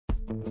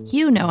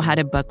You know how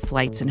to book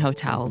flights and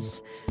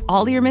hotels.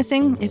 All you're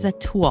missing is a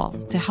tool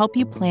to help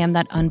you plan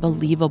that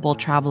unbelievable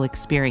travel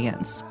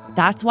experience.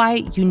 That's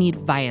why you need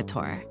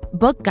Viator.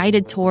 Book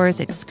guided tours,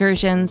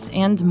 excursions,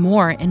 and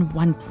more in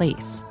one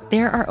place.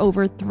 There are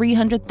over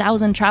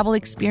 300,000 travel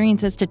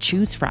experiences to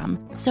choose from,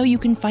 so you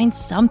can find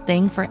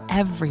something for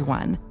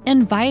everyone.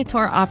 And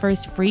Viator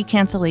offers free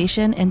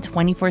cancellation and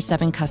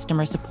 24/7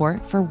 customer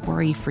support for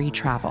worry-free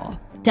travel.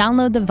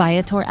 Download the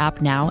Viator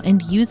app now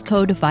and use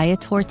code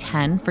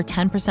Viator10 for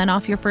 10%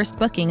 off your first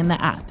booking in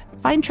the app.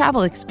 Find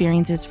travel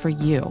experiences for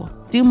you.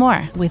 Do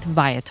more with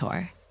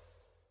Viator.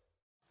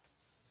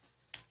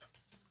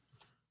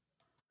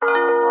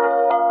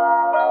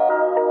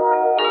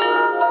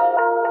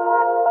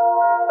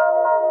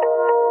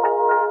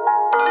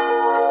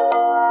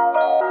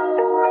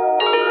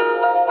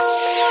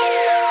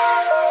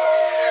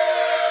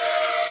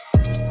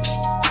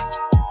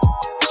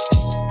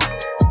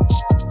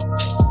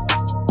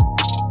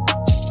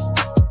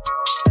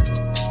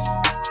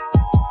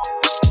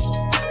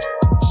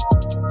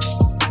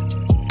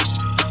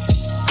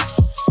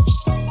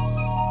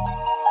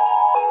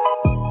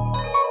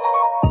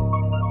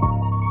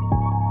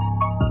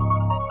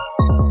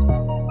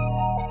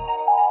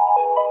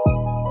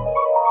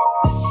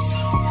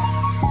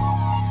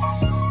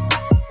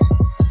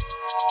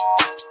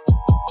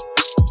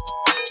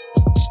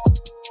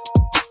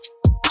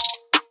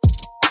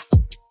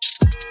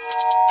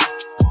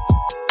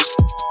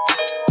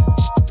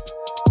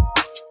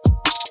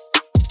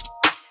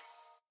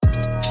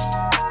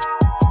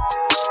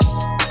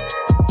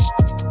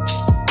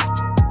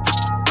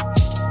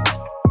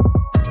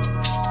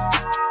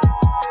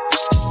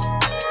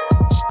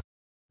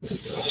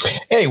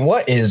 Hey,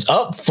 what is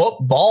up,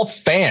 football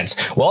fans?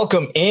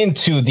 Welcome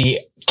into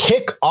the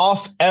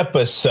kickoff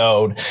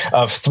episode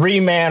of Three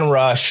Man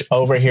Rush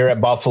over here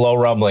at Buffalo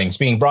Rumblings,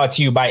 being brought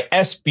to you by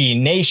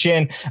SB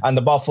Nation on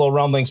the Buffalo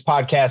Rumblings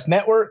Podcast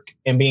Network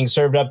and being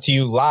served up to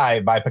you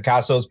live by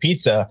Picasso's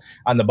Pizza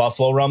on the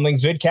Buffalo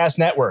Rumblings Vidcast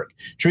Network.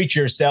 Treat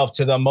yourself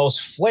to the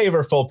most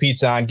flavorful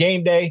pizza on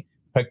game day.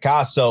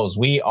 Picasso's,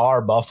 we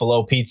are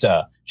Buffalo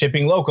Pizza.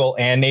 Shipping local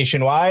and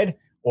nationwide.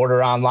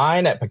 Order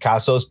online at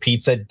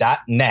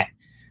picassospizza.net.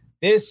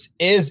 This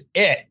is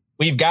it.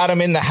 We've got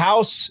him in the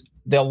house.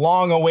 The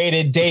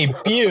long-awaited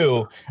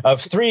debut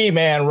of Three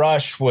Man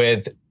Rush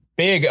with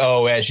Big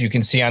O, as you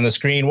can see on the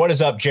screen. What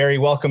is up, Jerry?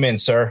 Welcome in,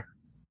 sir.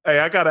 Hey,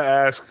 I got to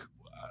ask.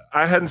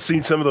 I hadn't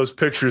seen some of those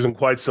pictures in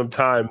quite some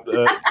time.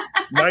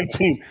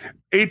 18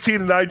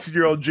 and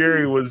 19-year-old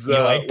Jerry was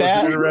an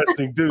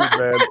interesting dude,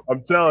 man.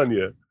 I'm telling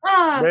you.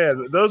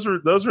 Man, those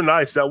are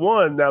nice. That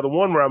one, now the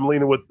one where I'm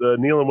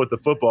kneeling with the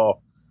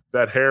football,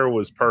 that hair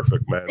was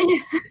perfect, man.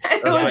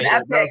 It was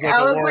epic.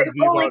 I was like,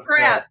 holy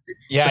crap.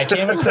 Yeah, I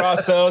came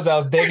across those. I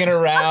was digging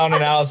around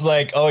and I was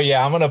like, oh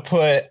yeah, I'm going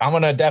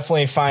to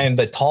definitely find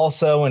the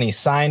Tulsa when he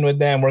signed with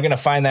them. We're going to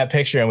find that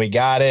picture and we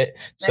got it.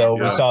 So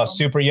we saw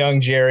super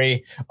young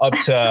Jerry up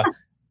to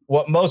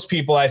what most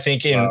people I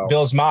think in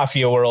Bills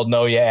Mafia world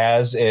know you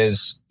as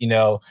is,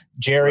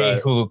 Jerry,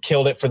 who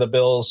killed it for the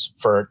Bills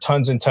for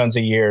tons and tons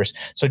of years.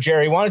 So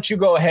Jerry, why don't you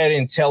go ahead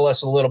and tell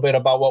us a little bit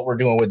about what we're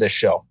doing with this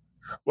show?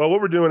 Well,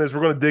 what we're doing is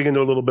we're going to dig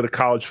into a little bit of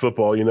college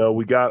football.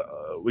 We got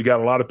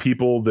a lot of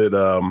people that,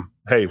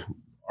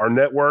 our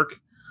network,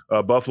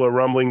 Buffalo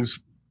Rumblings,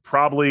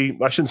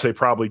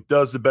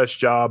 does the best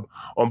job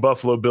on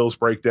Buffalo Bills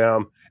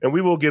breakdown. And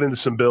we will get into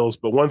some Bills.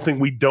 But one thing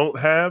we don't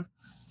have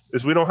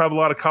is we don't have a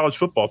lot of college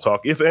football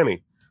talk, if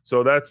any.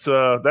 So that's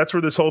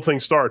where this whole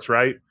thing starts,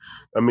 right?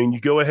 I mean,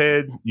 you go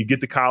ahead, you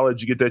get to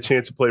college, you get that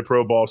chance to play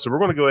pro ball. So we're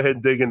going to go ahead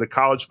and dig into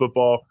college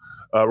football.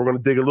 We're going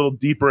to dig a little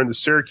deeper into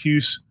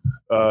Syracuse,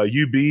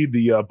 UB,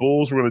 the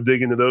Bulls. We're going to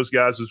dig into those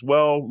guys as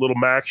well, a little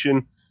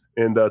action,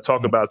 and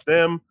talk about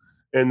them.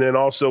 And then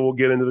also we'll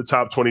get into the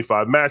top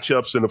 25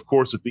 matchups. And, of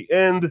course, at the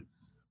end,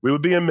 we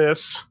would be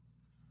amiss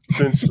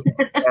since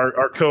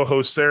our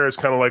co-host Sarah is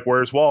kind of like,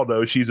 where's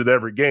Waldo? She's at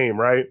every game,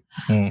 right?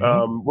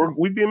 Mm-hmm.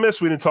 We'd be amiss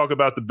if we didn't talk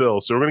about the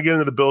Bills. So we're going to get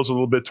into the Bills a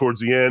little bit towards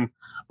the end.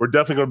 We're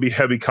definitely going to be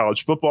heavy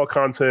college football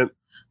content.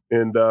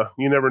 And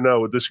you never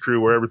know with this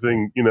crew where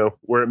everything,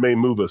 where it may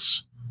move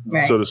us,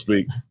 so to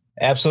speak.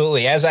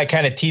 Absolutely. As I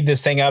kind of teed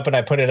this thing up and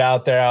I put it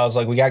out there, I was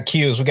like, we got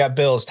Cuse, we got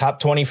Bills, top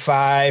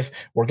 25.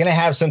 We're going to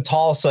have some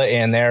Tulsa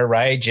in there,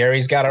 right?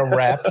 Jerry's got a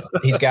rep.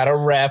 He's got a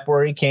rep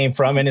where he came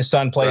from, and his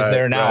son plays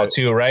there now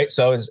too, right?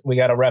 So we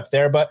got a rep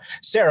there. But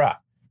Sarah,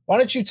 why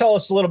don't you tell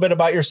us a little bit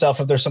about yourself?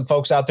 If there's some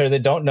folks out there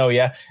that don't know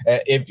you,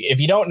 if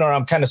you don't know her,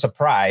 I'm kind of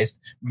surprised.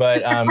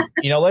 But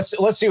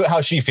let's see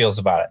how she feels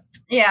about it.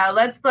 Yeah,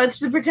 let's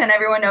just pretend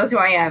everyone knows who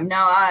I am.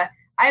 No,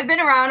 I've been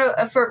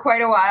around for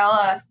quite a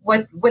while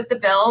with the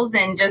Bills,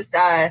 and just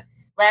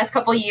last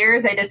couple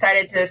years, I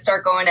decided to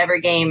start going to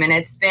every game, and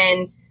it's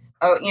been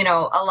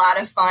a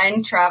lot of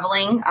fun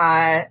traveling.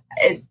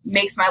 It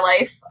makes my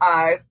life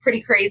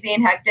pretty crazy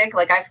and hectic.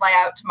 Like, I fly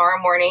out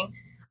tomorrow morning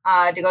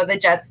to go to the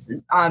Jets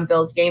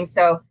Bills game.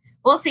 So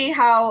we'll see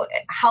how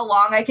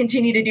long I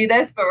continue to do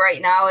this. But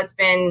right now it's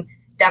been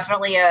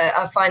definitely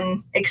a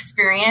fun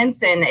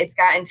experience, and it's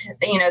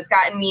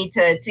gotten me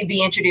to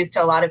be introduced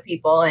to a lot of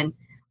people. And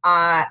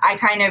I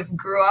kind of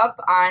grew up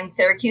on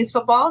Syracuse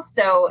football,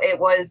 so it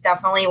was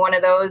definitely one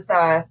of those.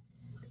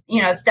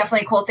 It's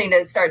definitely a cool thing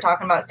to start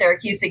talking about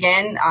Syracuse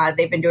again.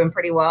 They've been doing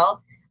pretty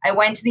well. I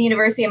went to the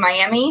University of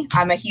Miami.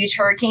 I'm a huge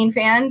Hurricane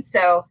fan,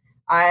 so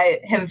I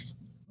have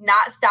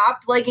not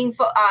stopped liking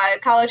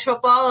college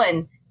football,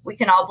 and we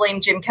can all blame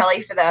Jim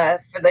Kelly for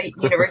the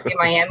University of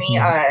Miami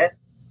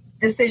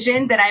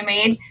decision that I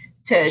made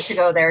to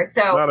go there.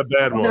 So not a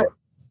bad one.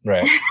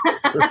 Right.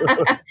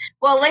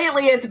 Well,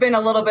 lately it's been a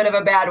little bit of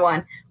a bad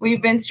one.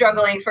 We've been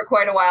struggling for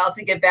quite a while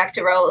to get back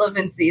to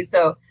relevancy.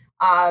 So,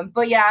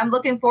 but yeah, I'm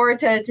looking forward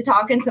to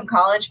talking some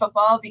college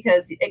football,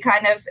 because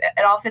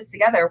it all fits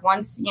together.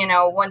 Once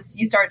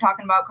you start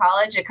talking about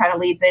college, it kind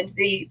of leads into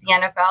the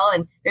NFL,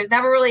 and there's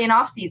never really an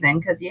off season,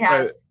 because you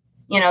have,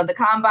 the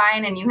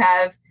combine, and you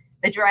have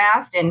the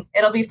draft, and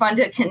it'll be fun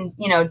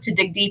to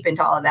dig deep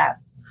into all of that.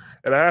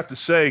 And I have to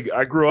say,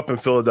 I grew up in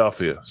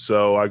Philadelphia.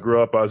 So I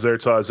was there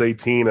till I was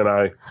 18,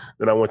 and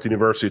then I went to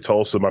University of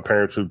Tulsa. My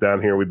parents moved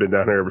down here. We've been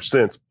down here ever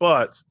since.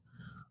 But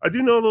I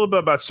do know a little bit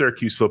about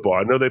Syracuse football.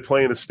 I know they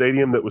play in a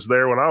stadium that was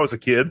there when I was a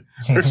kid.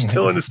 They're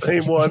still in the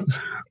same one.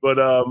 But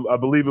I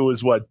believe it was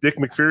Dick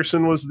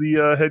McPherson was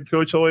the head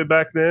coach all the way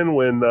back then,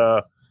 when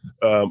I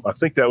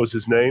think that was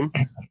his name.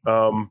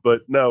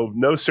 But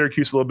no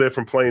Syracuse a little bit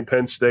from playing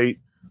Penn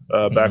State.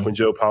 Back when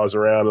Joe Pa was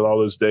around, and all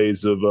those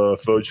days of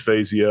Foge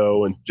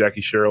Fazio and Jackie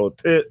Sherrill at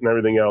Pitt and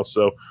everything else.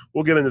 So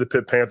we'll get into the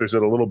Pitt Panthers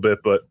in a little bit.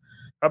 But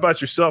how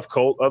about yourself,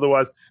 Colt?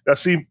 Otherwise, now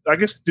see, I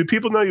guess, do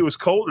people know you as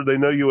Colt, or they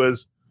know you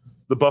as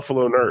the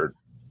Buffalo Nerd?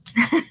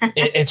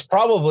 It's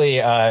probably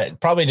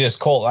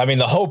just Colt. I mean,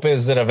 the hope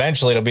is that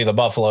eventually it'll be the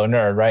Buffalo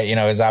Nerd, right?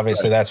 Is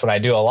obviously that's what I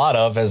do a lot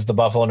of as the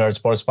Buffalo Nerd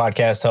Sports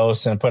Podcast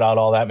host, and put out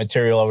all that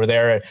material over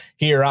there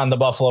here on the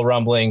Buffalo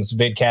Rumblings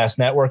Vidcast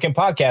Network and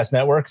Podcast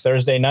Network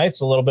Thursday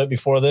nights, a little bit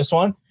before this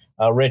one.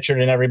 Richard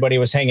and everybody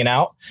was hanging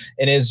out.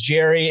 And as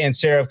Jerry and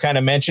Sarah have kind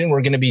of mentioned,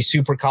 we're going to be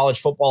super college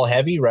football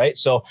heavy, right?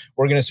 So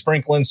we're going to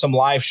sprinkle in some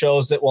live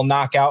shows that will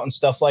knock out and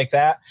stuff like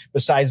that.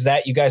 Besides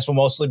that, you guys will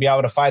mostly be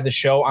able to find the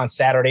show on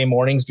Saturday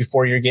mornings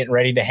before you're getting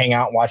ready to hang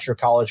out and watch your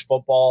college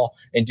football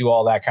and do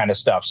all that kind of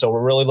stuff. So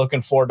we're really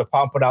looking forward to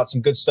pumping out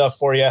some good stuff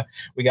for you.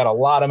 We got a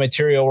lot of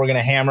material we're going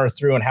to hammer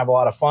through and have a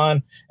lot of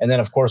fun. And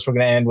then, of course, we're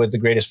going to end with the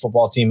greatest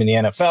football team in the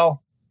NFL.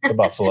 The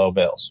Buffalo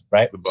Bills,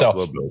 right?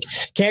 Bills.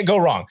 Can't go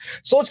wrong.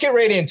 So let's get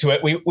right into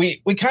it.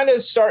 We kind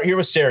of start here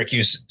with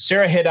Syracuse.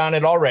 Sarah hit on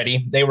it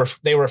already. They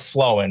were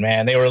flowing,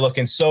 man. They were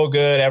looking so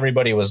good.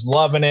 Everybody was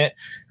loving it.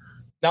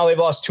 Now they've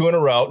lost 2 in a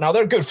row. Now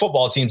they're good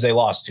football teams they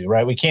lost to,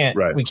 right? We can't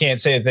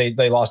say that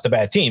they lost to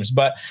bad teams,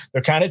 but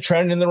they're kind of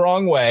trending the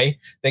wrong way.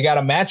 They got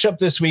a matchup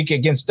this week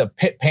against the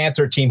Pitt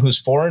Panther team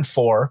who's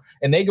 4-4,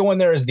 and they go in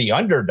there as the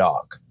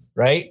underdog,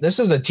 right? This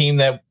is a team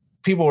that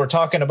people were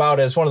talking about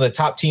as one of the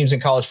top teams in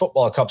college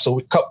football a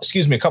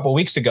couple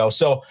weeks ago.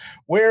 So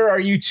where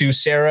are you two,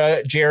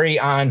 Sarah, Jerry,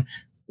 on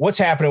what's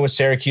happening with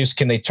Syracuse?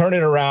 Can they turn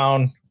it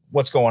around?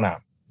 What's going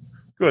on?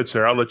 Good,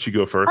 Sarah. I'll let you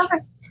go first. Okay.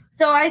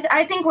 So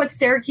I think with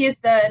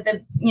Syracuse,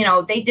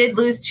 they did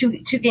lose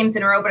two games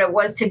in a row, but it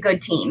was to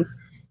good teams.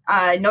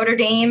 Notre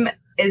Dame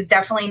is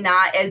definitely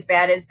not as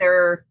bad as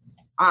their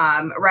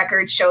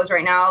record shows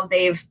right now.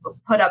 They've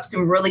put up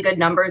some really good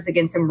numbers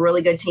against some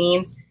really good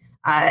teams.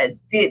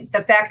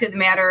 The fact of the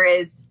matter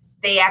is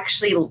they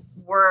actually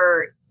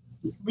were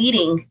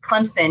leading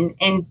Clemson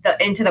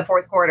into the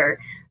fourth quarter.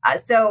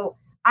 So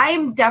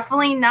I'm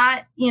definitely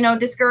not,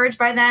 discouraged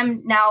by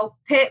them. Now,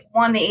 Pitt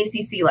won the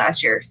ACC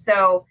last year.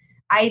 So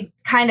I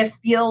kind of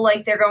feel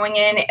like they're going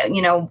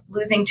in,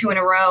 losing 2 in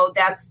a row.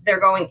 They're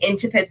going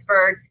into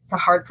Pittsburgh. It's a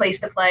hard place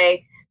to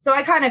play. So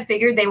I kind of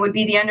figured they would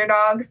be the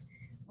underdogs.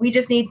 We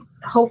just need,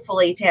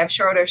 hopefully, to have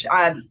Schroeder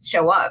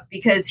show up,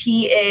 because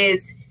he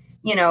is,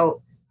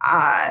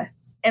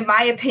 in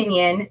my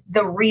opinion,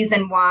 the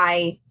reason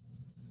why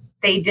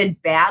they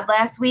did bad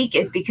last week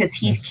is because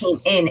he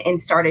came in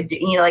and started,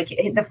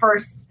 the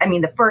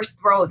first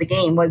throw of the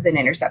game was an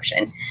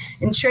interception.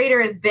 And Schrader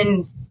has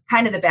been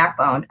kind of the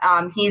backbone.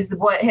 He's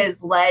what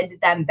has led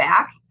them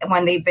back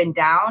when they've been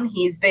down.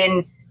 He's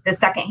been the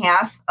second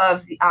half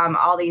of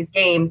all these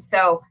games.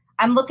 So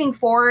I'm looking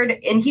forward,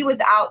 and he was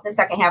out the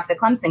second half of the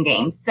Clemson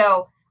game.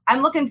 So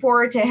I'm looking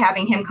forward to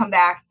having him come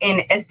back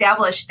and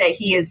establish that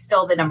he is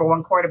still the number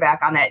 1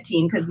 quarterback on that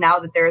team, because now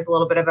that there's a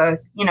little bit of a,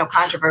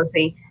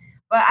 controversy.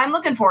 But I'm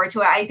looking forward to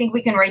it. I think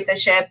we can right the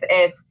ship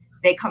if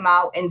they come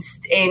out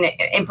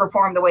and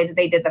perform the way that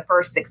they did the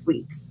first 6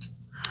 weeks.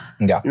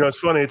 Yeah. It's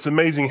funny. It's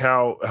amazing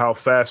how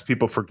fast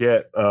people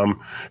forget.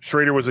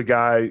 Schrader was a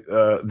guy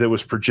that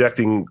was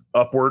projecting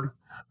upward.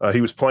 He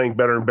was playing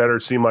better and better,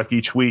 it seemed like,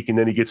 each week. And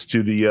then he gets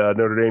to the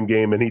Notre Dame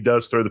game, and he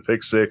does throw the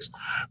pick six,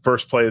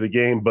 first play of the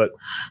game. But,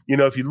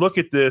 if you look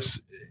at this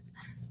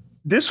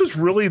was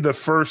really the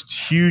first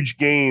huge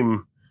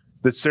game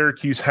that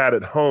Syracuse had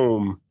at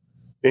home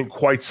in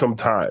quite some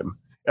time.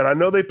 And I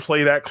know they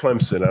played at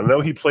Clemson. I know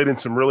he played in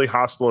some really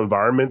hostile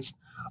environments.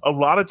 A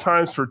lot of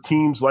times for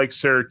teams like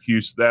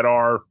Syracuse that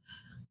are,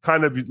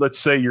 kind of, let's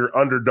say, your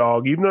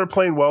underdog. Even though they're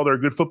playing well, they're a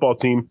good football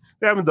team.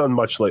 They haven't done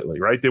much lately,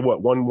 right? They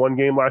won one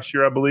game last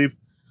year, I believe.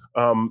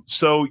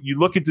 So you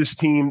look at this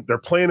team, they're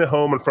playing at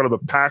home in front of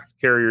a packed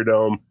Carrier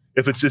Dome.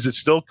 Is it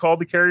still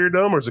called the Carrier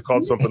Dome, or is it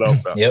called something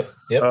else now? Yep.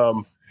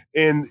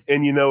 And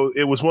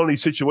it was one of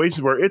these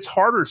situations where it's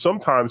harder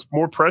sometimes,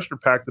 more pressure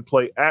packed to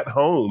play at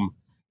home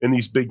in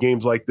these big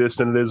games like this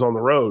than it is on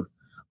the road.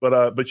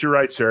 But you're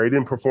right, Sarah. He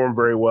didn't perform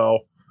very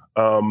well.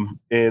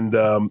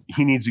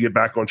 He needs to get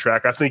back on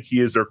track. I think he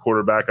is their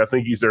quarterback. I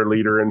think he's their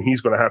leader, and he's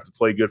going to have to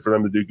play good for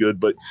them to do good.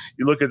 But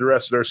you look at the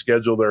rest of their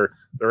schedule,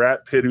 they're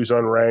at Pitt, who's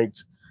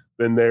unranked.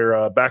 Then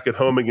they're back at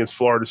home against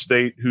Florida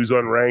State, who's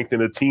unranked,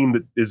 and a team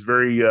that is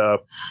very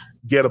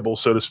gettable,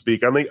 so to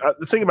speak. I mean,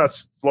 the thing about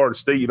Florida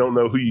State, you don't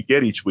know who you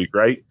get each week,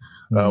 right?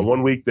 Mm-hmm.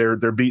 One week they're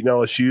beating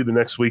LSU, the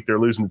next week they're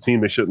losing the team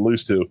they shouldn't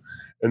lose to,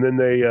 and then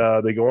they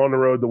go on the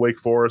road to Wake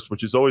Forest,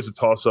 which is always a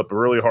toss-up, a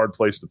really hard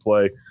place to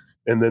play,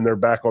 and then they're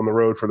back on the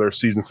road for their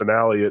season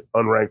finale at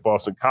unranked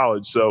Boston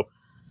College. So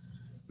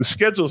the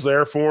schedule's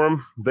there for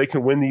them. They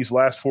can win these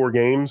last 4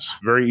 games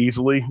very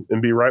easily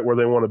and be right where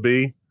they want to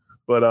be,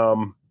 but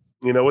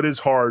it is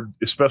hard,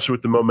 especially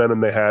with the momentum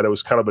they had. It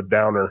was kind of a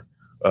downer,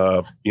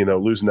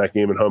 losing that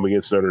game at home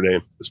against Notre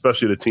Dame,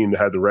 especially the team that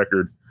had the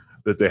record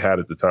that they had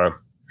at the time.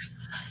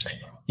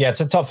 Yeah, it's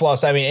a tough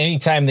loss. I mean,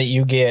 anytime that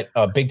you get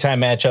a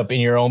big-time matchup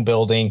in your own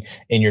building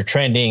and you're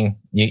trending,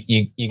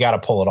 you got to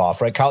pull it off,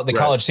 right? The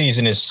college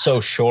season is so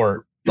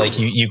short. Like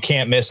you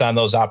can't miss on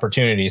those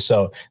opportunities.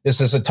 So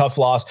this is a tough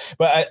loss.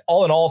 But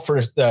all in all,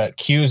 for the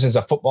Cuse as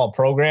a football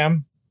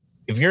program,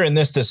 if you're in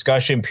this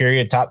discussion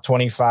period, top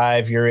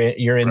 25, you're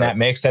in that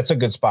mix. That's a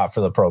good spot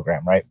for the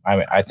program, right?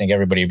 I think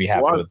everybody would be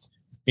happy with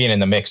being in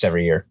the mix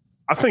every year.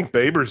 I think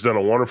Baber's done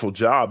a wonderful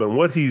job, and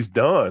what he's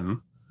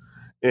done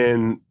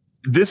in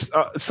this,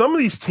 some of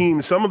these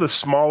teams, some of the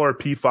smaller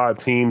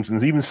P5 teams,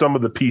 and even some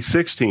of the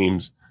P6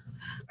 teams,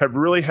 have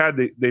really had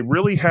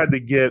to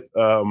get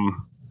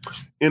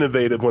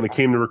innovative when it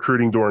came to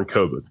recruiting during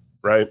COVID,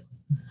 right?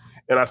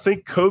 And I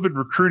think COVID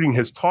recruiting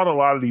has taught a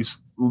lot of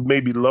these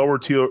maybe lower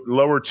tier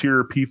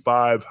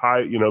P5,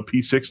 high,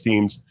 P6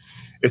 teams.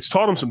 It's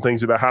taught them some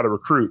things about how to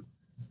recruit.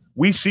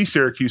 We see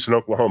Syracuse in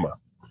Oklahoma.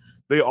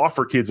 They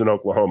offer kids in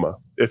Oklahoma.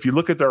 If you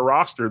look at their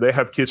roster, they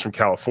have kids from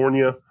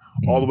California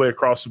all the way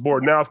across the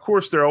board. Now, of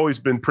course, they're always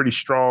been pretty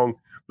strong,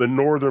 the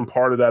northern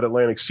part of that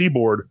Atlantic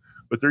seaboard,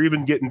 but they're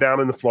even getting down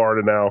into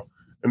Florida now,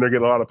 and they're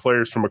getting a lot of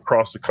players from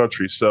across the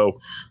country. So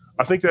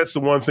I think that's the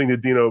one thing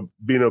that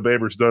Bino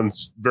Baber's done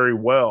very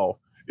well,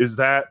 is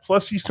that.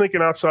 Plus, he's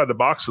thinking outside the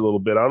box a little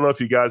bit. I don't know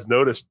if you guys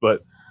noticed,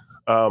 but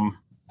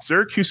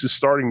Syracuse's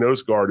starting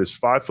nose guard is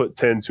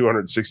 5'10",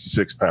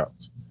 266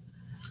 pounds.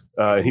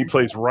 He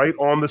plays right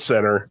on the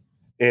center,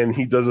 and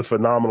he does a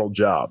phenomenal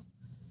job.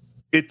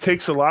 It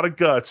takes a lot of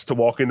guts to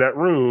walk in that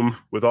room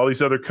with all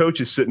these other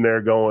coaches sitting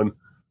there going,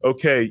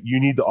 okay, you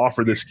need to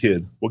offer this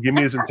kid. Well, give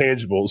me his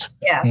intangibles.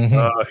 Yeah.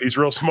 Mm-hmm. He's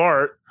real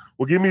smart.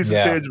 Well, give me his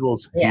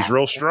intangibles. Yeah. He's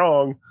real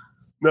strong.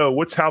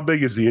 No, how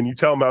big is he? And you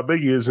tell him how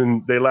big he is,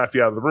 and they laugh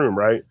you out of the room,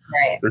 right?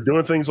 Right. They're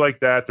doing things like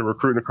that. They're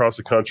recruiting across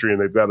the country,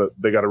 and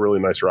they got a really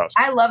nice roster.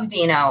 I love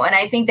Dino, and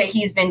I think that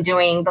he's been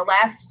doing the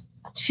last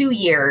 2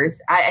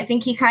 years. I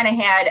think he kind of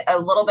had a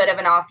little bit of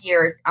an off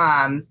year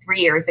 3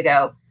 years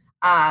ago.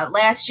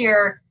 Last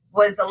year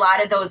was a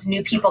lot of those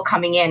new people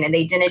coming in, and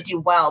they didn't do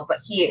well, but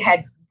he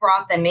had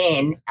brought them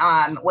in,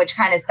 which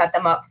kind of set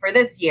them up for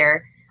this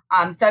year.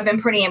 So I've been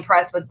pretty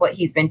impressed with what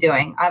he's been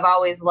doing. I've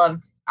always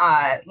loved,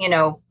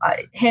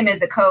 him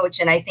as a coach,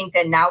 and I think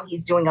that now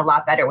he's doing a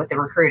lot better with the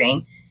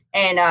recruiting.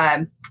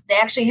 And they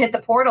actually hit the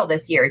portal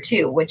this year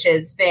too, which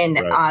has been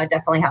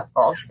definitely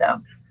helpful.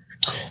 So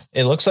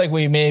it looks like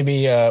we may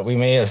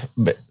have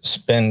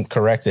been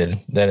corrected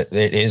that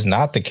it is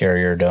not the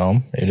Carrier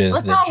Dome. It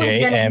is the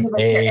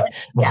JMA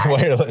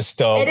Wireless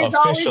Dome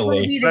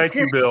officially. Thank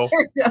you, Bill.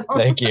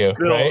 Thank you.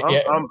 Bill,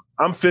 right?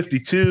 I'm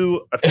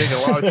 52. I've taken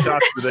a lot of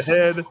shots to the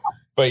head.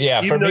 But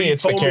yeah, for me,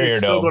 it's the Carrier Dome. It's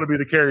still going to be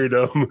the Carrier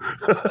Dome.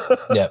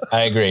 Yeah,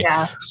 I agree.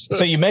 Yeah.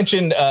 So you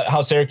mentioned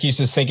how Syracuse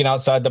is thinking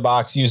outside the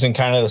box, using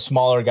kind of the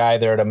smaller guy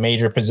there at a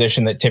major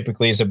position that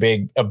typically is a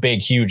big,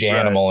 huge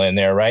animal in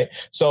there, right?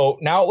 So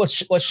now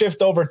let's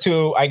shift over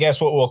to, I guess,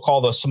 what we'll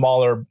call the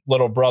smaller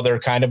little brother,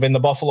 kind of in the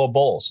Buffalo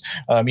Bulls.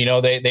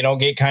 They don't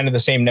get kind of the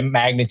same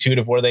magnitude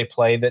of where they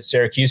play that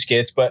Syracuse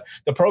gets, but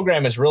the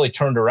program has really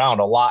turned around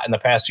a lot in the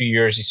past few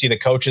years. You see the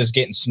coaches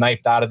getting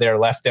sniped out of there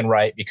left and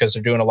right because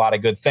they're doing a lot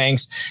of good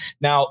things.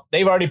 Now,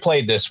 they've already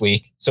played this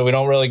week, so we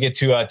don't really get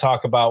to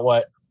talk about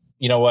what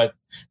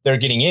they're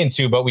getting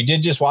into, but we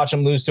did just watch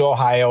them lose to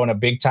Ohio in a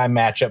big time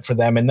matchup for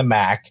them in the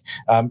MAC.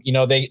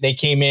 They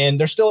came in,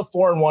 they're still at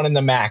 4-1 in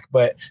the MAC,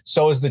 but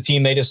so is the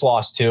team they just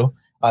lost to.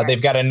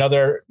 They've got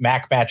another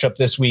MAC matchup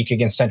this week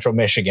against Central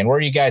Michigan. Where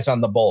are you guys on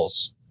the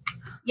Bulls?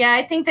 Yeah,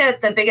 I think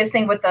that the biggest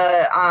thing with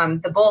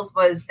the Bulls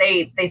was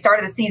they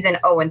started the season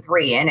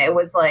 0-3, and it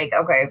was like,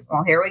 okay,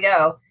 well, here we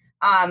go.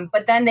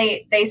 But then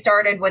they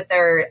started with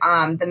their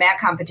the MAC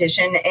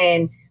competition,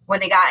 and when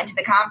they got into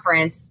the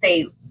conference,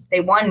 they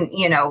they won,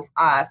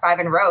 5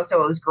 in a row.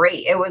 So it was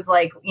great. It was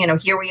like,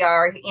 here we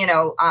are,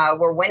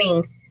 we're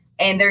winning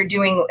and they're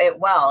doing it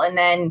well. And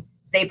then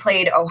they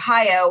played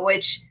Ohio,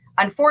 which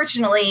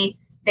unfortunately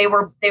they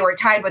were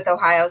tied with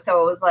Ohio.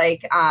 So it was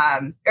like,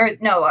 I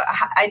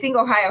think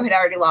Ohio had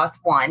already lost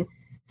one.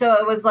 So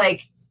it was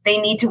like, they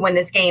need to win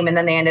this game. And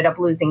then they ended up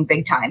losing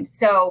big time.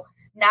 So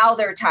now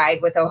they're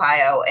tied with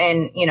Ohio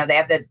and, they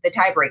have the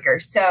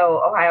tiebreaker.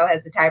 So Ohio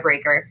has the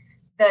tiebreaker.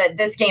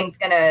 This game's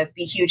going to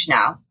be huge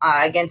now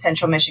against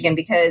Central Michigan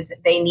because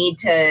they need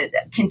to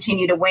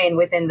continue to win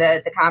within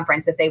the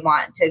conference if they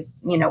want to,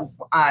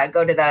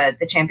 go to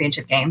the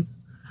championship game.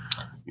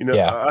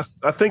 I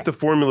think the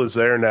formula's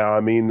there now. I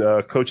mean,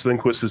 Coach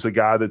Lindquist is a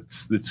guy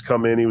that's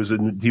come in. He was a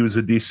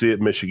DC at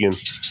Michigan,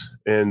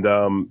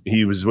 and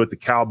he was with the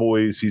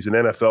Cowboys. He's an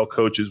NFL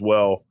coach as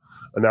well.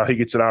 And now he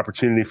gets an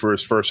opportunity for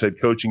his first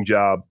head coaching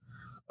job.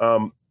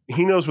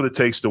 He knows what it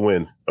takes to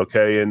win.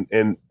 Okay,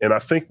 and I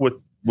think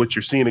what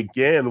you're seeing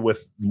again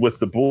with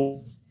the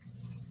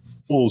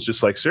Bulls,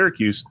 just like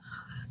Syracuse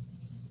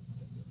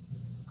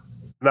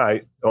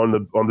tonight on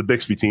the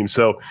Bixby team.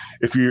 So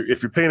if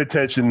you're paying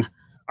attention,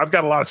 I've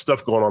got a lot of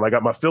stuff going on. I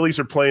got my Phillies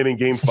are playing in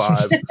Game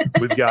 5.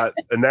 We've got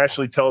a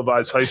nationally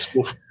televised high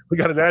school. We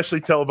got a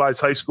nationally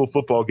televised high school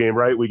football game,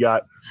 right? We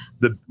got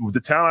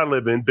the town I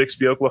live in,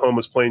 Bixby, Oklahoma,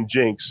 is playing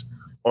Jinx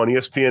on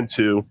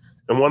ESPN2,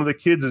 and one of the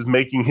kids is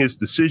making his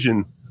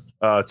decision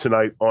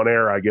tonight on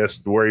air, I guess,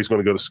 where he's going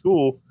to go to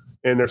school.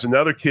 And there's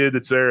another kid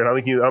that's there, and I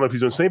don't know if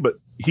he's going to say, but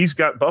he's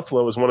got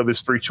Buffalo as one of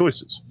his 3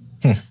 choices.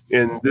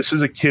 And this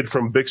is a kid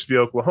from Bixby,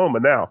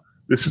 Oklahoma. Now,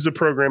 this is a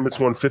program that's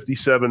won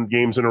 57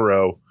 games in a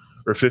row,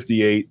 or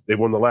 58. They've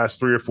won the last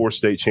 3 or 4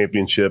 state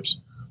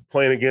championships,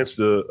 playing against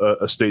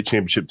a state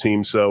championship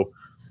team. So,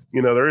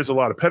 there is a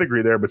lot of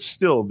pedigree there, but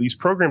still, these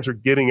programs are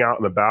getting out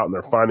and about, and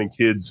they're finding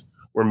kids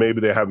where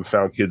maybe they haven't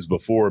found kids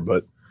before.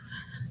 But,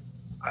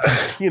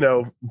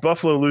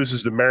 Buffalo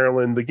loses to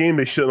Maryland. The game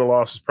they shouldn't have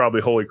lost is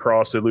probably Holy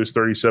Cross. They lose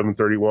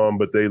 37-31,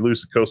 but they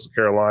lose to Coastal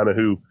Carolina,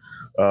 who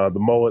the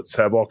Mullets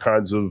have all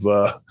kinds of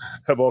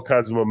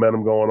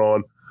momentum going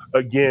on.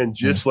 Again,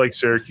 just like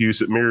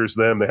Syracuse, it mirrors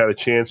them. They had a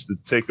chance to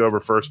take over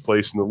first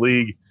place in the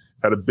league,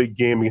 had a big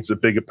game against a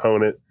big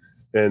opponent,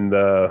 and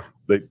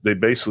they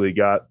basically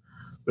got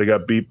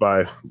beat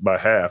by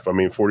half. I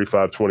mean,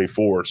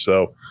 45-24.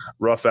 So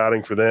rough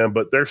outing for them,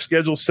 but their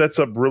schedule sets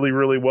up really,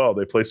 really well.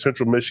 They play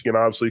Central Michigan,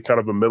 obviously kind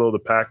of a middle of the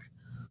pack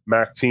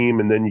MAC team,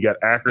 and then you got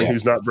Akron,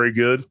 who's not very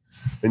good,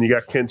 and you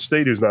got Kent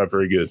State, who's not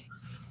very good.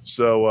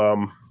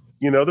 So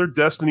their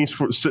destiny's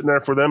sitting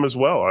there for them as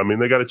well. I mean,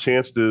 they got a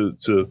chance to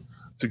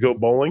go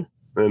bowling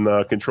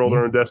and control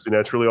their own destiny.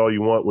 That's really all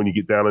you want when you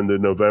get down into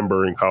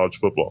November in college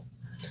football.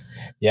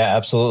 Yeah,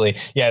 absolutely.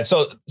 Yeah.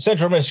 So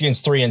Central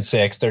Michigan's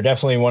 3-6. They're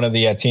definitely one of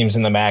the teams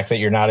in the MAC that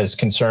you're not as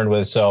concerned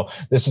with. So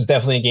this is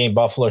definitely a game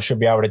Buffalo should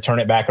be able to turn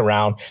it back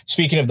around.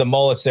 Speaking of the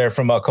Mullets there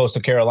from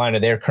Coastal Carolina,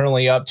 they're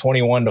currently up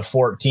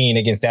 21-14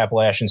 against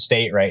Appalachian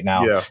State right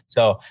now. Yeah.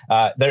 So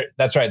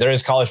that's right. There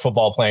is college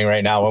football playing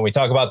right now. When we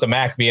talk about the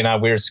MAC being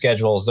on weird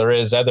schedules, there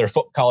is other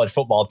college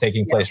football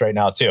taking place right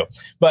now too.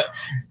 But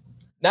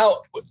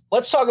now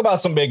let's talk about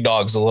some big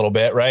dogs a little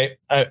bit, right?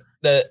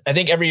 I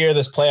think every year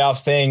this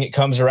playoff thing, it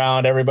comes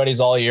around, everybody's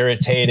all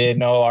irritated.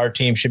 No, our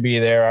team should be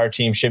there. Our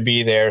team should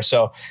be there.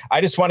 So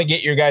I just want to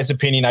get your guys'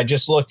 opinion. I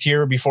just looked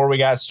here before we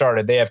got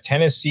started. They have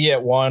Tennessee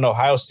at 1,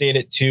 Ohio State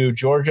at 2,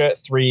 Georgia at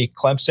 3,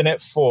 Clemson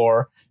at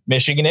 4,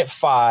 Michigan at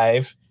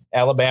 5,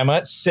 Alabama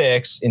at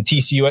 6, and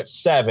TCU at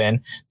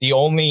 7. The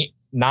only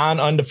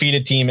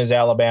non-undefeated team is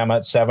Alabama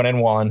at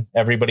 7-1.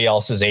 Everybody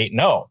else is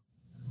 8-0.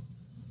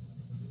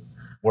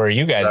 Where are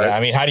you guys at? I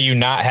mean, how do you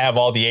not have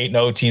all the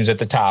 8-0 teams at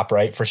the top,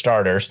 right, for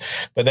starters?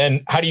 But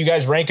then how do you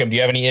guys rank them? Do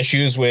you have any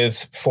issues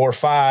with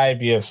 4-5?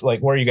 Do you have,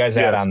 where are you guys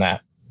at on that?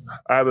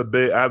 I have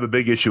a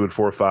big issue with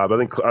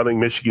 4-5. I think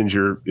Michigan's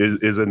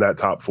is in that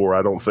top 4.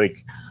 I don't think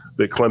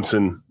that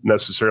Clemson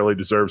necessarily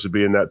deserves to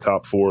be in that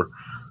top 4.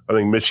 I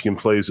think Michigan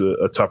plays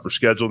a tougher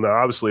schedule. Now,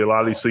 obviously, a lot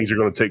of these things are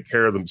going to take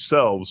care of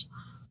themselves.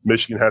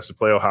 Michigan has to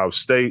play Ohio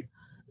State,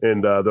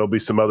 and there'll be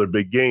some other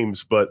big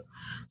games, but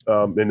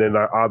and then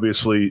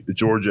obviously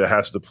Georgia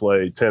has to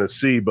play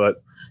Tennessee.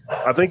 But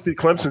I think that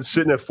Clemson's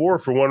sitting at 4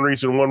 for one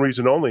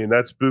reason only, and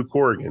that's Boo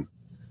Corrigan.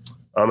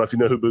 I don't know if you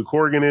know who Boo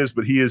Corrigan is,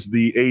 but he is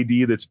the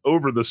AD that's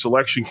over the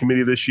selection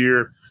committee this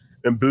year,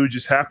 and Boo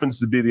just happens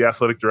to be the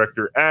athletic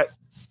director at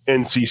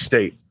NC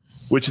State,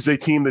 which is a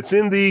team that's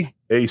in the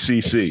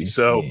ACC.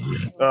 So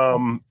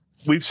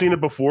we've seen it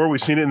before.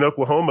 We've seen it in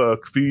Oklahoma a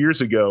few years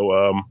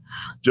ago.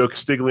 Joe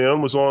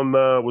Castiglione was on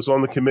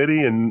the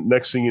committee, and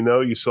next thing you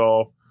know, you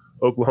saw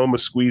Oklahoma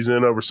squeeze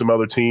in over some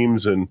other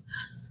teams. And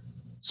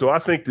so I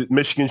think that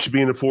Michigan should be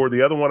in the 4.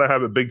 The other one I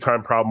have a big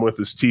time problem with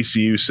is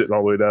TCU sitting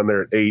all the way down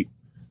there at 8.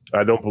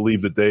 I don't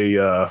believe that they,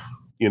 I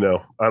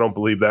don't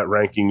believe that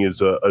ranking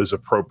is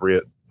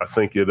appropriate. I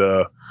think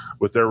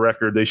with their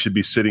record, they should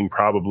be sitting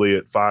probably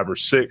at 5 or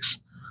 6,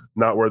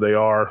 not where they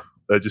are.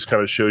 That just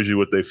kind of shows you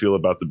what they feel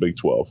about the Big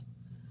 12.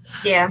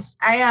 Yeah,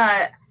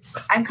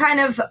 I'm kind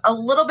of a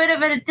little bit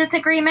of a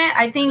disagreement.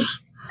 I think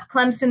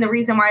Clemson, the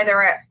reason why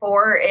they're at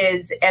 4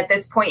 is at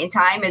this point in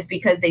time is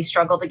because they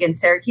struggled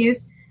against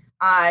Syracuse.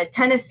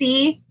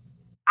 Tennessee,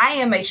 I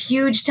am a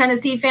huge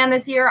Tennessee fan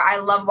this year. I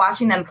love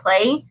watching them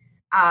play.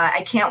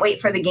 I can't wait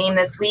for the game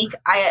this week.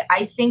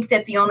 I think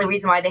that the only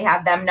reason why they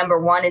have them number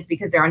 1 is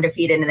because they're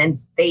undefeated and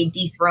then they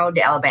dethroned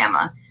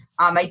Alabama.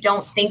 I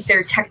don't think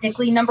they're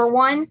technically number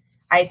 1.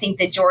 I think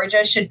that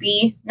Georgia should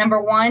be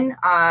number 1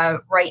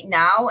 right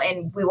now,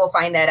 and we will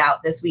find that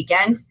out this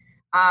weekend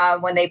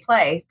when they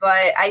play.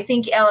 But I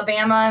think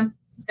Alabama,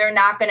 they're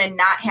not going to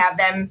not have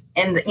them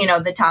in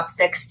the top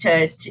 6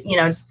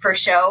 to for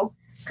show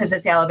because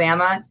it's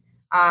Alabama.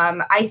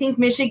 I think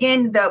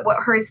Michigan, what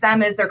hurts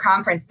them is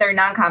their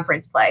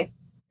non-conference play.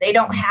 They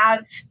don't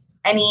have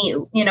any,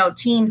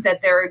 teams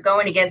that they're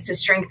going against to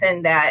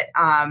strengthen that,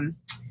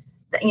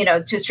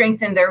 to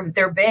strengthen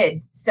their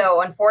bid.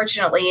 So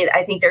unfortunately,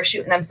 I think they're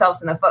shooting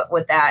themselves in the foot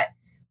with that.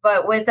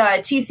 But with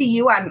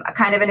TCU, I'm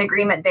kind of in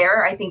agreement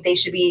there. I think they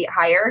should be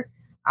higher,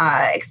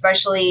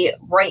 especially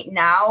right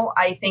now.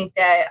 I think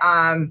that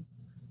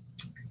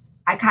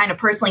I kind of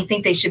personally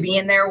think they should be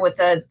in there with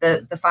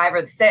the 5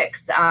 or the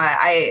 6.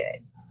 I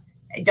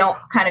don't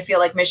kind of feel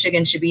like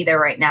Michigan should be there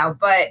right now,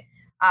 but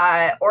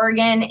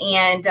Oregon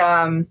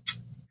and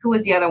who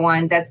was the other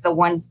one? That's the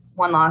one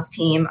loss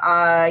team,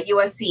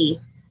 USC.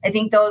 I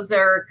think those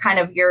are kind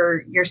of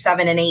your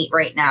 7 and 8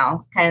 right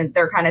now.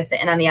 They're kind of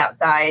sitting on the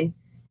outside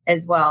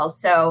as well.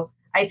 So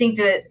I think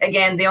that,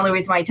 again, the only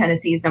reason why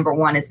Tennessee is number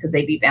 1 is because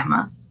they beat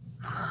Bama.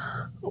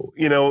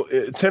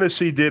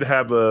 Tennessee did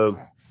have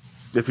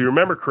if you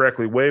remember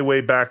correctly,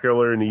 way back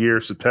earlier in the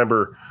year,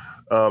 September,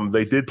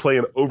 they did play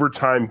an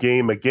overtime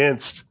game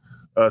against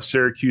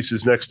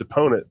Syracuse's next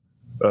opponent,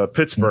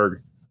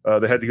 Pittsburgh.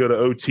 They had to go to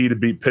OT to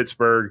beat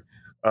Pittsburgh.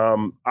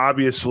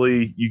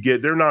 Obviously,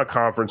 their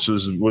non-conference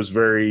was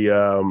very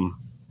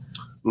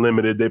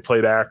limited. They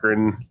played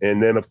Akron,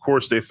 and then of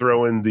course they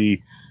throw in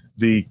the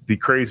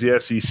crazy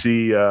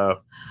SEC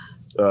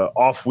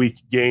off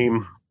week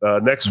game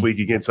next week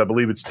against, I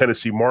believe it's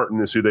Tennessee Martin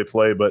is who they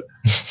play. But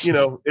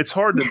it's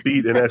hard to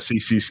beat an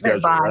SEC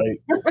schedule, right?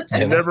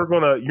 You're never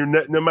gonna.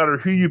 No matter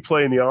who you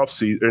play in the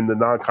offseason in the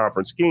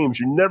non-conference games,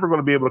 you're never going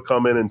to be able to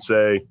come in and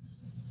say,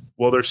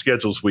 well, their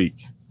schedule's weak.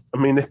 I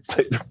mean,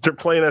 they're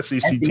playing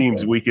SEC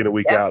teams week in and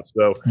week out.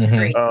 So,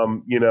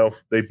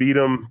 they beat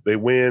them, they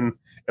win.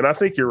 And I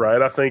think you're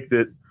right. I think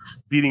that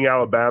beating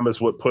Alabama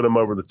is what put them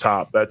over the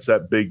top. That's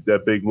that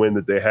big win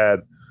that they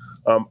had.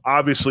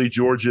 Obviously,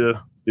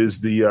 Georgia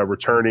is the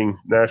returning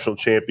national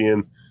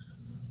champion.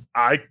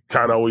 I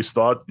kind of always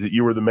thought that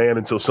you were the man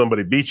until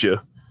somebody beat you.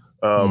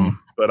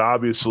 But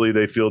obviously,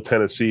 they feel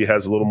Tennessee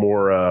has a little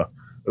more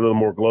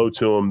glow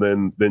to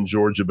them than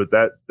Georgia. But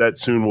that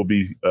soon will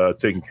be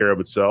taken care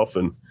of itself.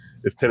 And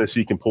if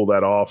Tennessee can pull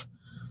that off,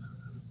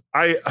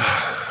 I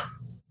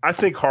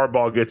think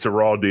Harbaugh gets a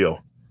raw deal.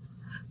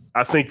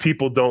 I think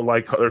people don't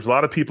like. There's a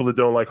lot of people that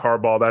don't like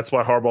Harbaugh. That's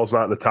why Harbaugh's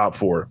not in the top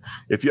 4.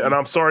 And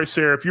I'm sorry,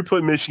 Sarah, if you're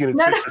putting Michigan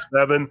at 6 or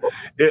 7,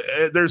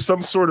 there's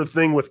some sort of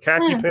thing with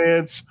khaki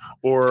pants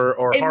or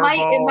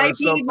Harbaugh. It might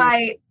be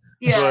my.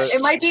 Yeah,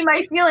 it might be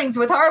my feelings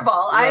with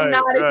Harbaugh. Right, I'm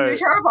not a huge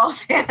Harbaugh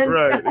fan.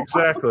 Right,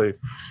 exactly.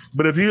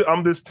 But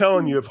I'm just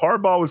telling you, if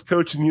Harbaugh was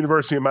coaching the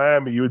University of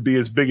Miami, you would be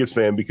his biggest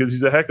fan because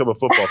he's a heck of a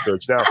football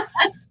coach. Now,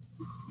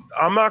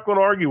 I'm not going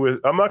to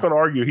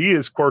argue. He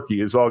is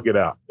quirky as all get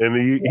out, and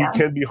he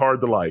can be hard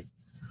to like.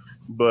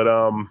 But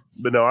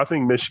no, I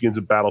think Michigan's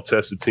a battle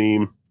tested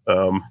team.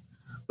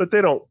 But they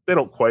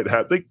don't quite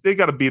have. They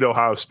got to beat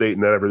Ohio State,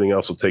 and then everything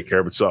else will take care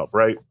of itself,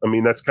 right? I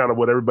mean, that's kind of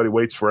what everybody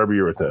waits for every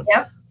year with them.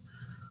 Yep.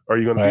 Are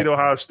you going to beat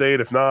Ohio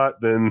State? If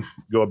not, then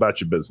go about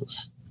your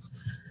business.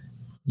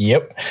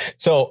 Yep.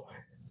 So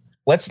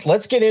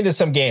let's get into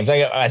some games.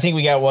 I think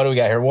we got, what do we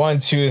got here? 1,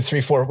 2,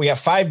 3, 4. We got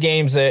 5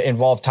 games that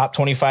involve top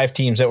 25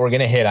 teams that we're going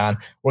to hit on.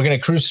 We're going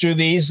to cruise through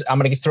these. I'm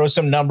going to throw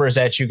some numbers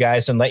at you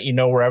guys and let you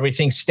know where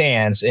everything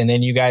stands. And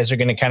then you guys are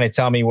going to kind of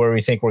tell me where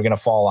we think we're going to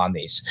fall on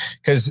these.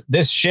 Because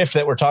this shift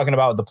that we're talking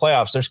about with the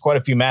playoffs, there's quite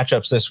a few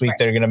matchups this week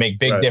that are going to make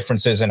big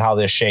differences in how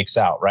this shakes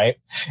out, right?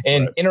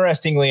 And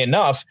interestingly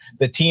enough,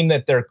 the team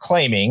that they're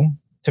claiming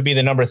to be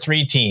the number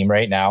 3 team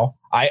right now,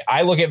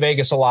 I look at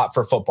Vegas a lot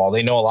for football.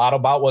 They know a lot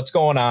about what's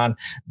going on.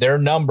 Their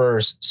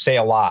numbers say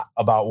a lot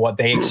about what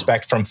they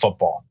expect from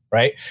football,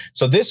 right?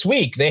 So this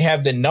week, they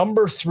have the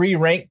number 3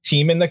 ranked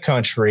team in the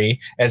country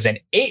as an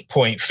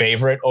 8-point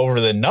favorite over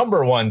the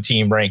number 1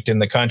 team ranked in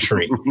the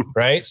country,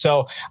 right?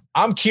 So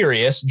I'm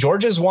curious.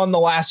 Georgia's won the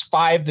last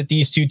 5 that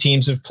these 2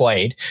 teams have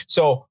played.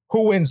 So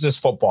who wins this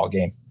football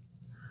game?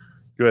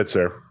 Go ahead,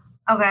 Sarah.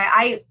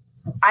 Okay,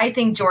 I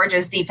think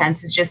Georgia's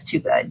defense is just too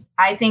good.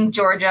 I think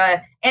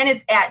Georgia, and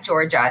it's at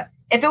Georgia.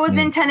 If it was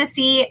in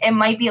Tennessee, it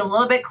might be a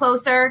little bit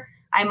closer.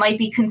 I might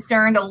be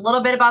concerned a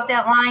little bit about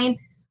that line.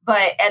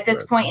 But at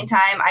this point in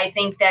time, I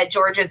think that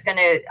Georgia's going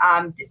to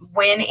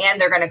win, and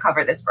they're going to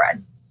cover the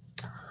spread.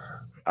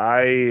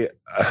 I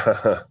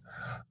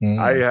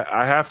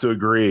have to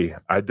agree.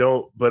 I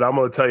don't, but I'm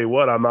going to tell you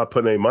what, I'm not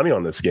putting any money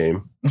on this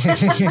game.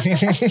 That's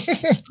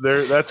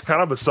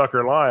kind of a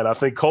sucker line. I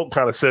think Colt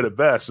kind of said it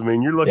best. I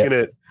mean, you're looking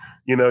at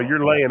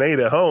you're laying 8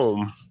 at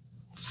home.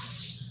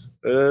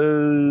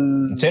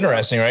 It's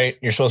interesting, right?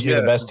 You're supposed to be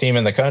the best team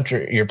in the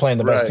country. You're playing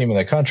the best team in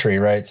the country,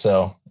 right?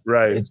 So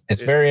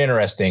it's very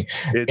interesting.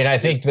 And I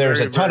think there's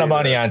a ton of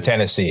money on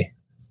Tennessee.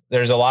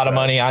 There's a lot of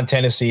money on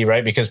Tennessee,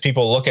 right? Because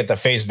people look at the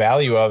face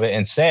value of it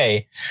and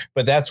say,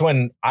 but that's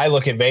when I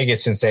look at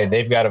Vegas and say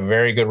they've got a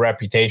very good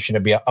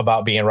reputation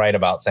about being right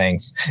about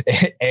things.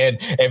 And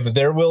if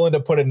they're willing to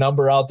put a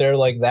number out there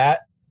like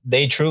that,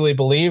 they truly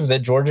believe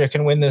that Georgia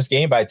can win this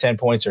game by 10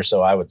 points or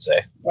so, I would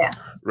say. Yeah.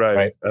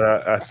 Right.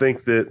 I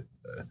think that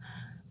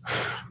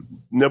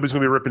nobody's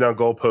going to be ripping down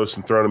goalposts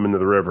and throwing them into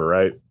the river,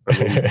 right? I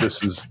mean,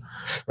 this is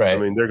right. I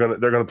mean, they're going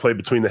to play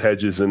between the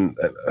hedges, and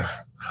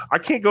I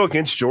can't go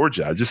against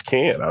Georgia. I just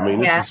can't. I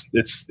mean,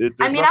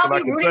 I'll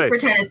be rooting for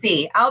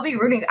Tennessee. I'll be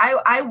rooting.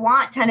 I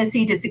want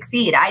Tennessee to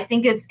succeed. I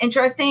think it's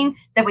interesting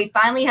that we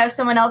finally have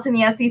someone else in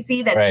the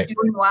SEC that's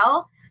doing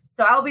well.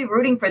 So I'll be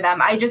rooting for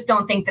them. I just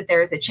don't think that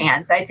there is a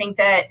chance. I think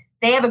that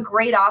they have a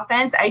great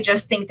offense. I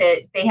just think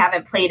that they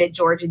haven't played a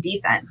Georgia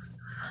defense.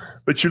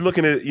 But you're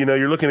looking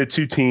at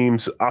two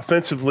teams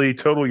offensively,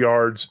 total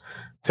yards.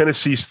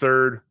 Tennessee's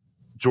third,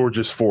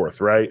 Georgia's fourth,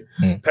 right?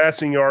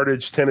 Passing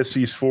yardage,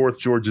 Tennessee's fourth,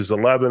 Georgia's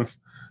 11th.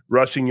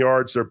 Rushing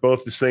yards, they're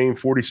both the same,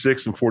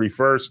 46th and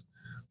 41st.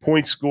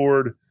 Points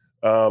scored,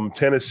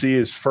 Tennessee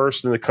is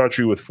first in the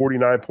country with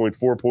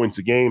 49.4 points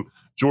a game.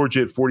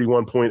 Georgia at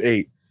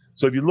 41.8.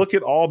 So if you look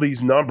at all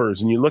these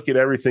numbers and you look at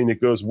everything that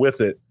goes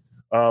with it,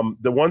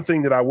 the one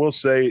thing that I will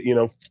say,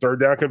 third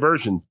down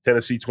conversion,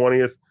 Tennessee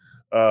 20th,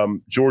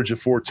 Georgia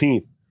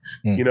 14th.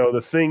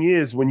 The thing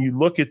is, when you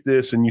look at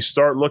this and you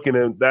start looking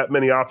at that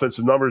many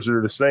offensive numbers that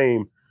are the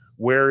same,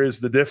 where is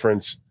the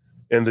difference?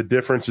 And the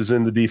difference is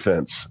in the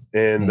defense.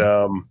 And,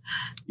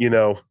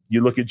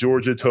 you look at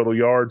Georgia, total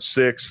yards,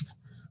 6th,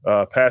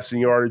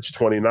 passing yardage,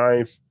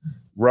 29th,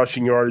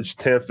 rushing yardage,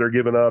 10th. They're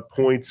giving up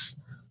points.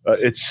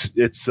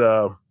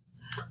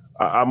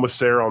 I'm with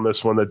Sarah on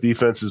this one. That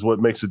defense is what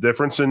makes a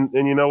difference. And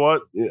you know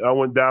what? I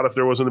wouldn't doubt if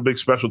there wasn't a big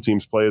special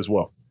teams play as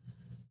well.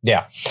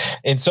 Yeah.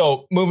 And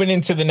so moving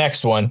into the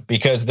next one,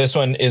 because this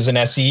one is an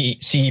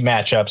SEC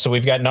matchup. So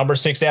we've got number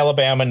 6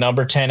 Alabama,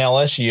 number 10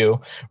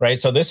 LSU, right?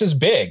 So this is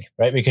big,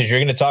 right? Because you're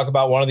going to talk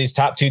about one of these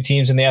top 2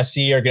 teams in the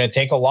SEC are going to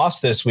take a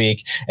loss this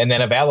week. And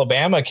then if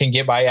Alabama can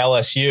get by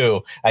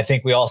LSU, I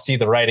think we all see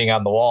the writing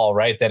on the wall,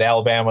 right? That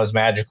Alabama is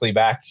magically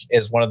back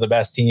as one of the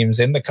best teams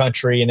in the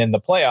country and in the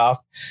playoff.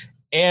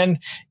 And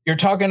you're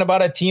talking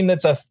about a team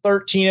that's a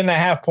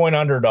 13.5-point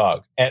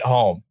underdog at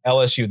home,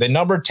 LSU. The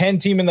number 10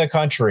 team in the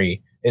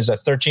country is a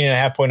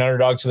 13.5-point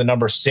underdog to the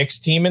number 6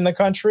 team in the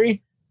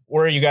country.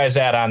 Where are you guys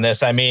at on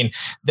this? I mean,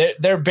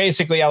 they're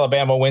basically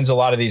Alabama wins a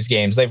lot of these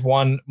games. They've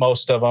won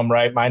most of them,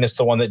 right? Minus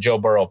the one that Joe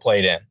Burrow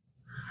played in.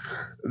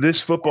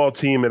 This football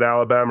team at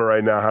Alabama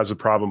right now has a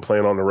problem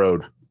playing on the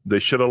road. They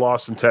should have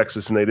lost in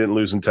Texas, and they didn't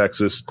lose in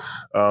Texas.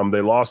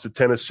 They lost to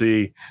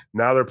Tennessee.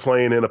 Now they're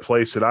playing in a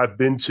place that I've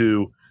been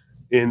to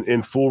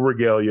in full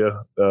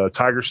regalia,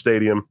 Tiger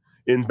Stadium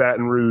in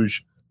Baton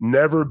Rouge.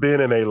 Never been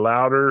in a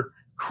louder,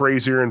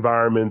 crazier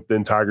environment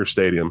than Tiger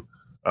Stadium.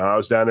 I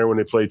was down there when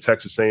they played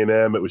Texas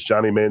A&M. It was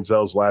Johnny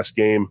Manziel's last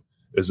game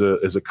as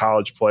a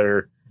college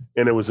player,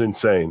 and it was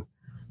insane.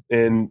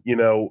 And,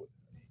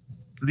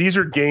 these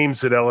are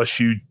games that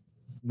LSU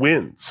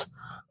wins.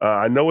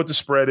 I know what the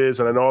spread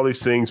is, and I know all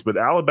these things, but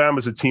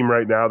Alabama's a team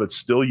right now that's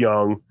still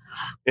young.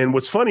 And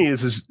what's funny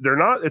is it's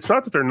not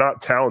that they're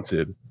not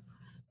talented.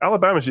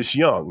 Alabama's just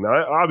young.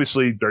 Now,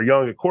 obviously, they're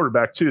young at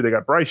quarterback, too. They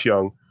got Bryce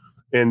Young.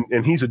 And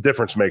he's a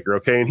difference maker,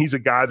 okay? And he's a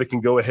guy that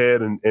can go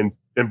ahead and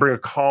bring a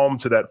calm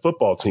to that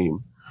football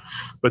team.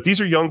 But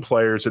these are young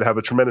players that have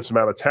a tremendous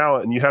amount of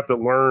talent, and you have to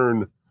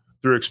learn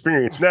through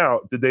experience. Now,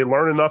 did they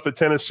learn enough at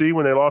Tennessee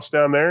when they lost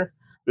down there?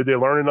 Did they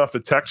learn enough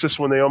at Texas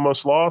when they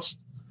almost lost?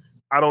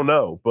 I don't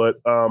know. But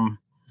I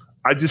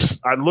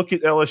look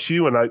at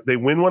LSU, and they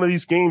win one of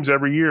these games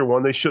every year,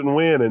 one they shouldn't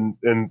win,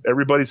 and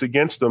everybody's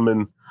against them.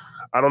 And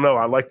I don't know.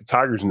 I like the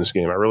Tigers in this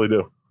game. I really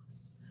do.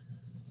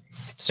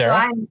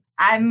 Sarah? So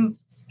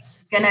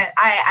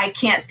I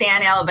can't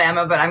stand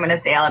Alabama, but I'm going to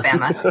say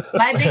Alabama.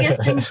 My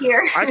biggest thing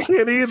here. I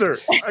can't either.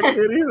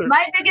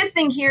 My biggest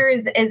thing here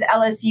is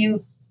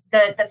LSU.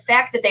 The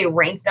fact that they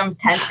ranked them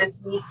 10th this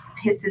week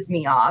pisses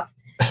me off.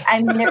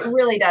 I mean, it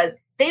really does.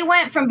 They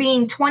went from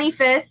being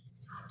 25th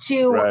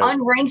to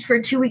unranked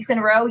for 2 weeks in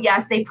a row.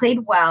 Yes, they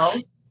played well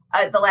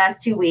the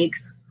last 2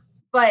 weeks,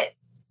 but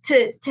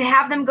to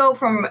have them go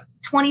from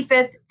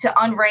 25th to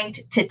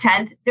unranked to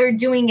 10th, they're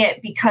doing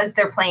it because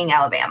they're playing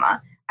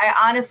Alabama.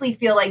 I honestly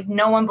feel like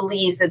no one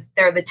believes that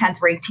they're the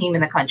 10th ranked team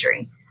in the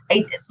country.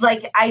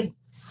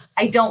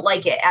 I don't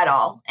like it at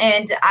all.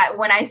 And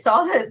when I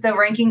saw the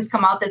rankings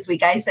come out this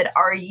week, I said,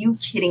 are you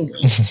kidding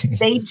me?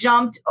 They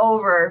jumped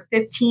over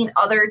 15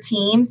 other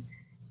teams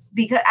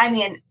because,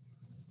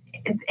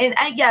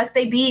 yes,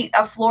 they beat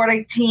a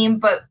Florida team,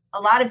 but a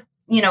lot of,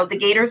 the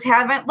Gators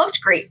haven't looked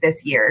great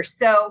this year.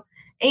 So,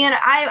 and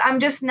I'm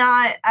just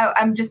not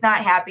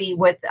happy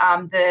with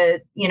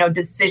the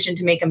decision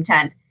to make them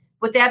 10th.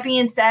 With that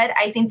being said,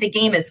 I think the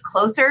game is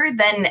closer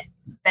than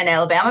than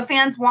Alabama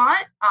fans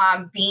want,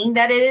 being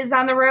that it is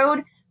on the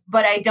road.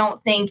 But I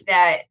don't think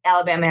that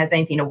Alabama has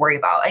anything to worry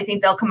about. I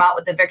think they'll come out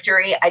with the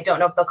victory. I don't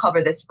know if they'll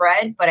cover the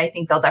spread, but I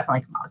think they'll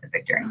definitely come out with the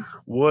victory.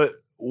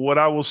 What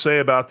I will say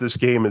about this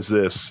game is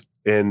this,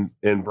 and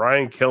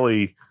Brian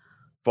Kelly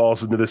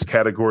falls into this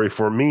category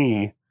for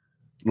me,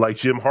 like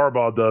Jim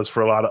Harbaugh does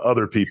for a lot of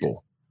other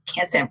people.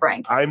 Can't stand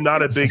Brian Kelly. I'm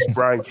not a big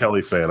Brian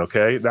Kelly fan.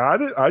 Okay, now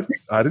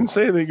I didn't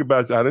say anything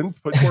about. I didn't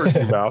put words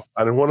in your mouth.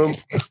 I didn't want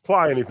to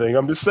imply anything.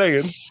 I'm just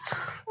saying.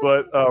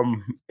 But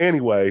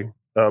anyway,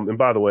 and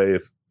by the way,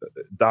 if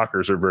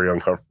Dockers are very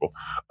uncomfortable.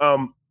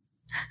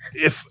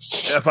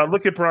 If I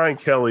look at Brian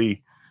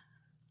Kelly,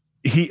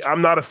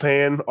 I'm not a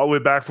fan all the way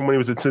back from when he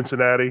was at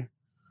Cincinnati.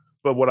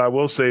 But what I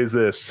will say is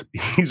this: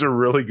 he's a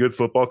really good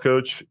football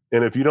coach,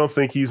 and if you don't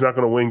think he's not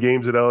going to win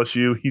games at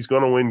LSU, he's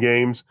going to win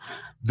games.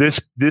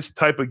 This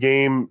type of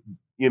game,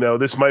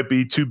 this might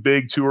be too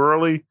big, too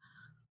early,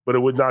 but it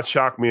would not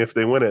shock me if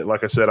they win it.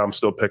 Like I said, I'm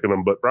still picking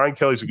them. But Brian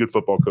Kelly's a good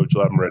football coach.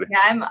 I'm ready.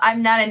 Yeah,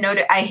 I'm not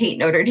a I hate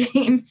Notre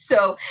Dame.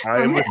 So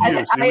I am with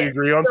you. So we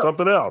agree on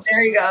something else.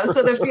 There you go.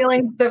 So the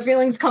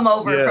feelings come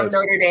over from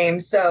Notre Dame.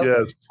 So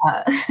yes.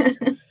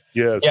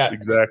 Yes, yeah,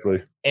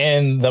 exactly.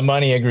 And the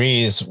money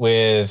agrees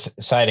with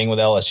siding with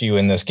LSU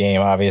in this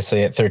game,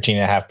 obviously at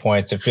 13.5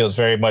 points. It feels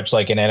very much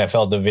like an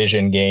NFL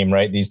division game,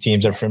 right? These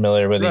teams are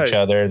familiar with each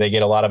other. They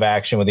get a lot of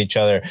action with each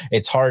other.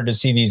 It's hard to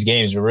see these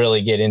games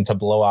really get into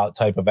blowout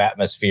type of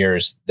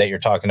atmospheres that you're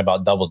talking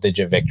about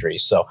double-digit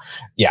victories. So,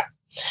 yeah.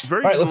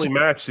 Very evenly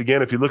matched.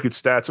 Again, if you look at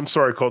stats, I'm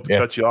sorry, Colt, to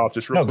cut you off.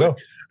 Just real quick.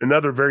 Go.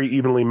 Another very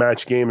evenly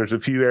matched game. There's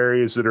a few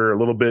areas that are a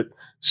little bit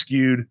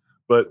skewed,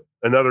 but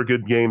another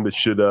good game that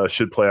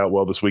should play out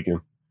well this weekend.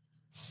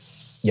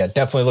 Yeah,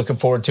 definitely looking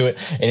forward to it.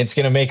 And it's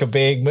going to make a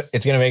big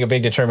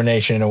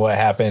determination in what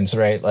happens,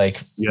 right? Like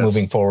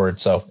moving forward.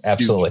 So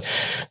absolutely.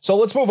 Huge. So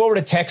let's move over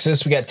to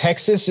Texas. We got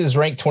Texas is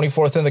ranked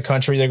 24th in the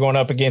country. They're going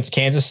up against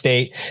Kansas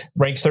State,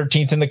 ranked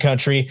 13th in the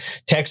country.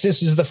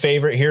 Texas is the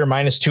favorite here,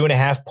 minus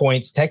 2.5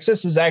 points.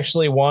 Texas has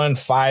actually won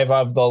five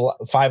of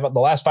the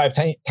last five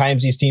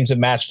times these teams have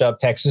matched up.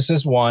 Texas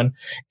has won.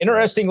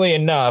 Interestingly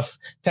enough,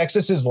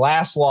 Texas's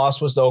last loss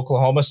was to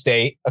Oklahoma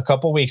State a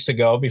couple weeks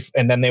ago,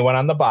 and then they went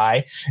on the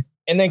bye.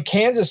 And then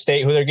Kansas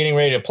State, who they're getting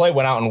ready to play,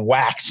 went out and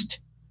waxed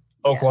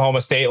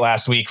Oklahoma State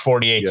last week,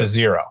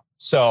 48-0.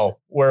 So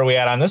where are we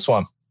at on this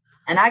one?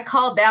 And I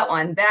called that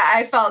one. That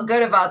I felt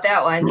good about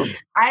that one.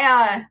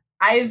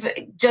 I've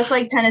just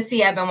like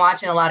Tennessee, I've been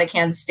watching a lot of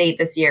Kansas State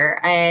this year,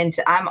 and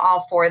I'm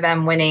all for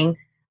them winning.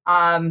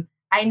 I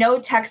know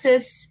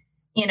Texas,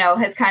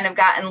 has kind of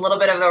gotten a little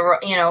bit of the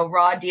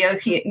raw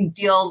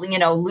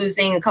deal,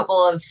 losing a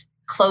couple of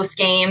close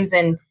games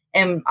and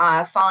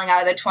falling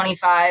out of the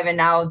 25, and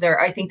now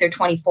I think they're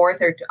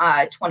 24th or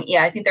 20.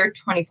 Yeah, I think they're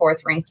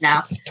 24th ranked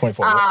now.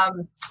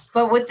 24th.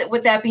 But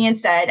with that being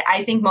said,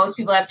 I think most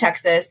people have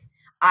Texas.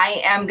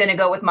 I am going to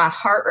go with my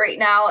heart right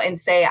now and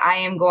say I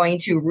am going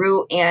to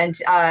root and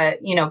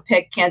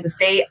pick Kansas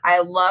State.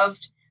 I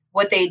loved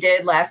what they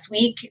did last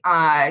week.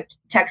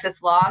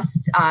 Texas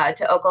lost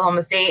to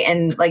Oklahoma State,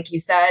 and like you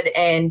said,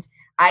 and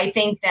I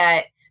think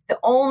that the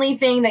only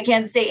thing that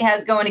Kansas State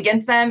has going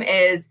against them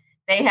is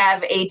they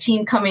have a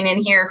team coming in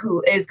here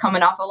who is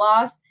coming off a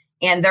loss,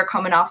 and they're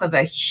coming off of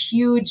a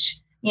huge,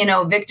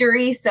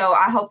 victory. So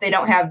I hope they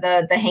don't have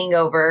the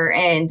hangover,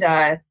 and,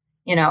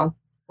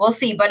 we'll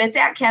see. But it's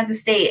at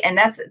Kansas State, and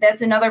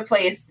that's another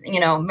place,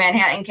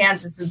 Manhattan,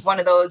 Kansas is one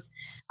of those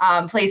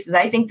places.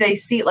 I think they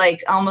seat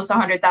like almost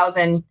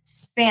 100,000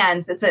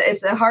 fans.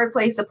 It's a hard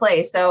place to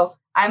play. So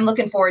I'm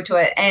looking forward to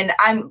it. And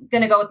I'm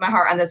going to go with my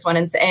heart on this one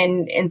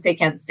and say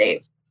Kansas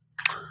State.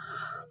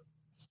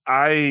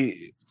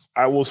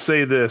 I will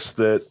say this,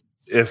 that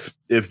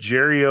if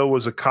Jerry O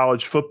was a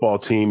college football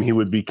team, he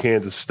would be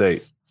Kansas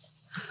State.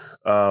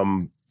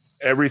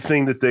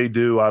 Everything that they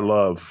do, I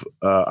love.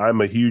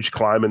 I'm a huge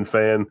Kleiman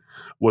fan,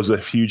 was a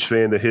huge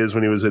fan of his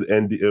when he was at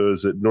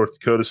North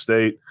Dakota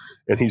State,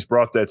 and he's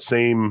brought that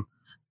same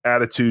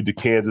attitude to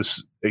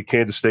Kansas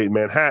State and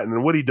Manhattan.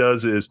 And what he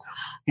does is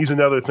he's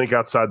another think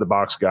outside the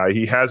box guy.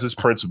 He has his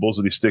principles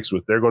that he sticks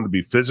with. They're going to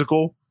be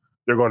physical.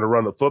 They're going to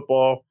run the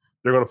football.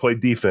 They're going to play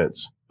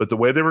defense. But the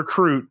way they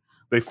recruit,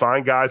 they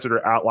find guys that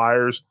are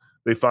outliers.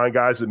 They find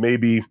guys that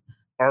maybe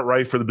aren't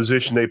right for the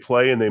position they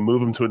play, and they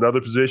move them to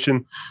another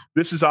position.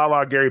 This is a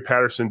la Gary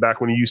Patterson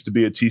back when he used to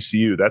be at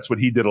TCU. That's what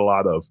he did a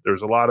lot of.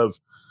 There's a lot of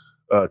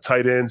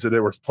tight ends that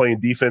were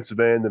playing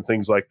defensive end and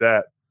things like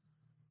that.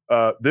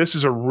 This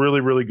is a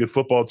really, really good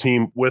football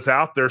team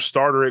without their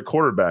starter at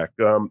quarterback.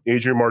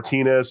 Adrian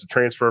Martinez, the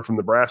transfer from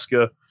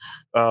Nebraska.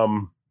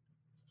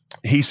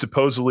 He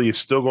supposedly is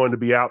still going to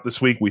be out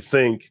this week, we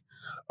think.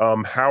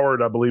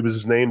 Howard, I believe is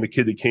his name, the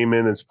kid that came in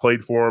and has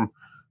played for him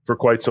for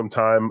quite some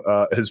time,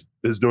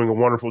 is doing a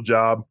wonderful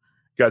job.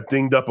 Got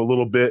dinged up a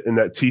little bit in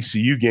that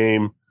TCU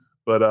game,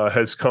 but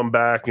has come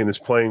back and is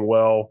playing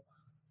well.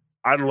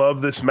 I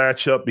love this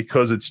matchup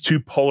because it's two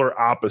polar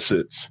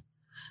opposites.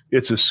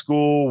 It's a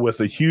school with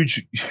a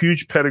huge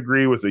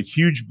pedigree, with a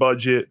huge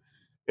budget,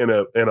 and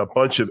a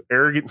bunch of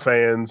arrogant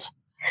fans.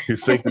 who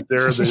think that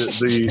they're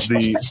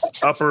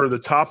the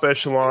top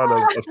echelon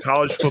of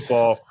college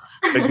football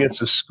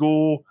against a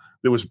school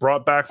that was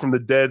brought back from the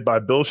dead by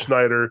Bill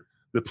Schneider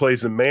that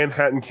plays in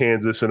Manhattan,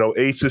 Kansas, an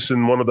oasis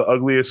in one of the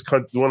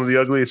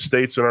ugliest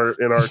states in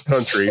our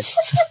country.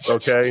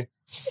 Okay.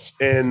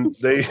 And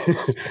they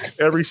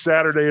every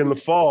Saturday in the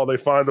fall, they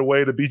find a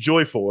way to be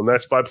joyful, and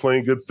that's by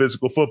playing good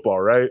physical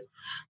football, right?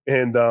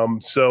 And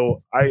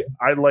so I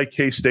like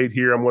K-State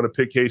here. I'm going to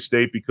pick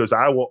K-State because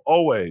I will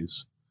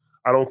always,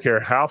 I don't care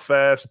how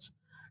fast,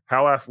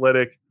 how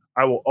athletic,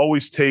 I will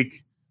always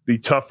take the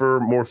tougher,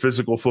 more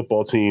physical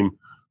football team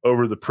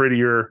over the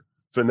prettier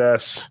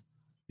finesse.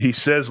 He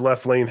says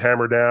left lane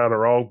hammer down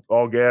or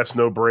all gas,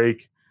 no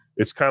brake.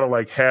 It's kind of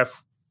like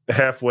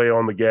halfway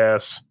on the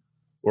gas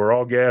or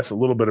all gas, a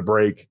little bit of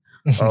brake.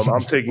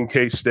 I'm taking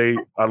K-State.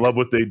 I love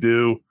what they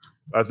do.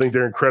 I think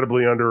they're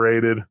incredibly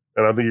underrated,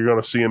 and I think you're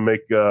going to see them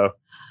make a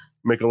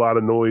lot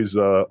of noise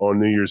on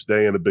New Year's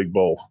Day in a big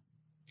bowl.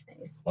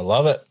 I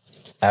love it.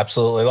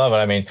 Absolutely love it.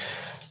 I mean,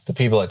 the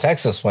people at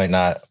Texas might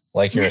not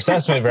like your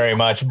assessment very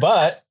much,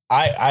 but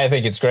I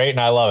think it's great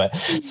and I love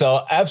it.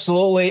 So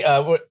absolutely.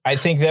 I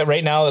think that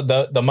right now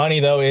the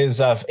money though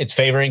is it's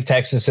favoring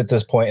Texas at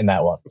this point in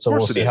that one. So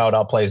we'll see how it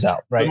all plays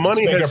out. Right. The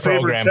money has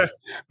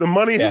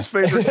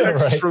favored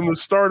Texas right. from the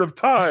start of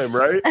time.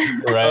 Right.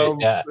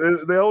 Right.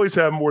 They always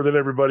have more than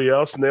everybody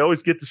else, and they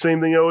always get the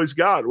same thing they always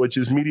got, which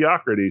is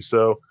mediocrity.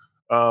 So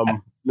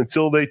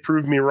until they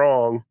prove me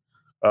wrong,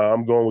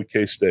 I'm going with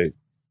K-State.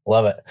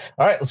 Love it.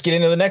 All right, let's get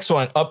into the next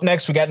one. Up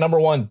next, we got number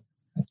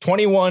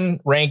 21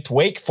 ranked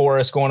Wake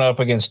Forest going up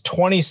against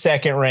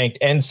 22nd ranked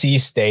NC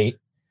State.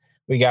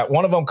 We got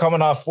one of them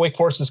coming off. Wake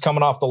Forest is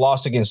coming off the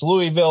loss against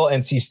Louisville.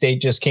 NC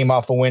State just came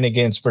off a win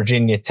against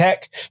Virginia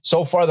Tech.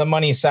 So far, the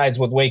money sides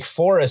with Wake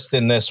Forest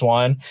in this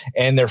one,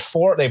 and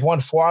they've won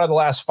 4 out of the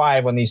last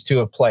 5 when these two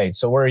have played.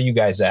 So where are you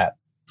guys at?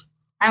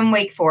 I'm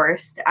Wake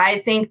Forest. I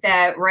think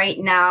that right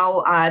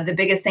now, the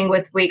biggest thing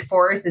with Wake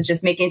Forest is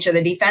just making sure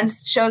the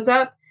defense shows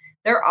up.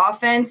 Their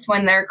offense,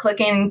 when they're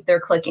clicking, they're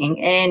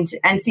clicking. And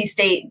NC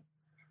State,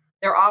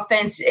 their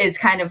offense is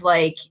kind of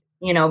like,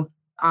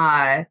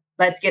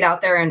 let's get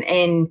out there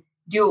and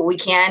do what we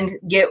can,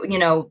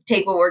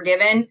 take what we're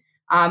given.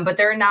 But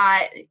they're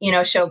not,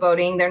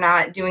 showboating. They're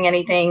not doing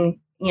anything,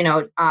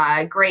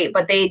 great,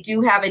 but they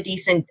do have a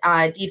decent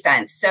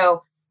defense.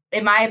 So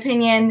in my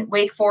opinion,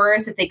 Wake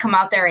Forest, if they come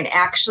out there and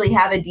actually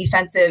have a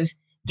defensive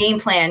game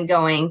plan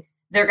going,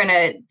 they're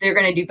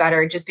gonna do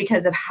better just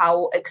because of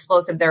how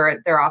explosive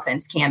their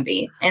offense can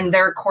be, and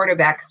their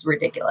quarterback is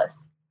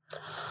ridiculous.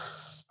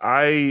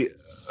 I'm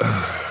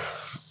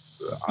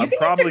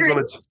probably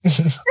gonna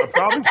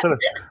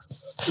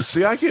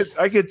see. I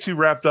get too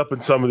wrapped up in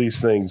some of these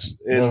things.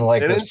 You don't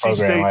like this NC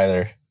program State,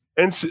 either.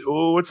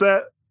 What's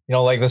that? You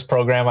don't like this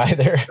program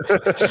either.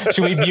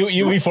 Should we mute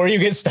you before you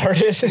get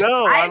started?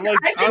 No, I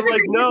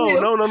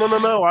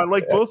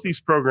like both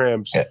these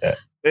programs.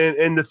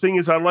 And the thing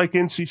is, I like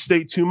NC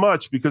State too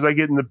much because I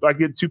get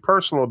too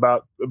personal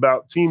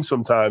about teams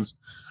sometimes.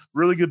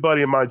 Really good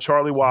buddy of mine,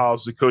 Charlie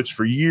Wiles, the coach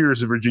for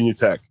years at Virginia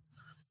Tech.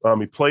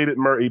 He played at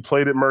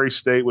Murray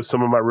State with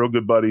some of my real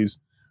good buddies.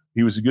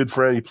 He was a good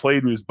friend. He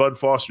played with Bud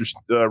Foster's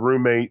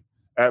roommate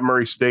at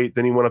Murray State.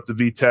 Then he went up to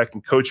VTech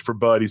and coached for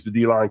Bud. He's the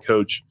D-line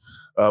coach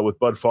with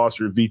Bud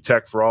Foster at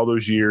VTech for all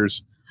those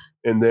years.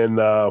 And then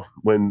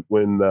when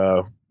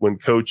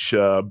Coach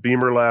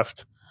Beamer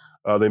left,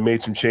 they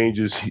made some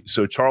changes.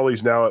 So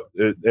Charlie's now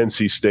at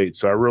NC State.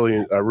 So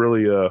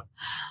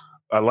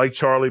I like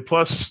Charlie.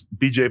 Plus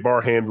BJ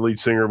Barham, the lead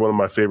singer of one of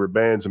my favorite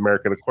bands,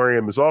 American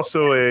Aquarium, is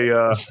also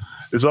a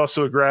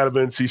grad of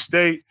NC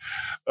State.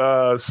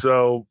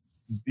 So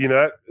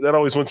that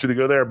always wants you to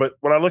go there. But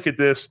when I look at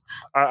this,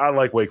 I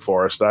like Wake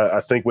Forest.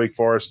 I think Wake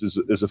Forest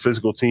is a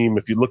physical team.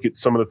 If you look at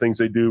some of the things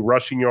they do,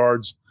 rushing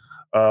yards,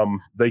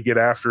 they get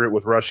after it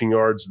with rushing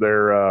yards.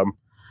 And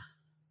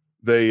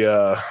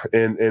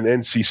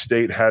NC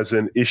State has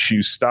an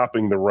issue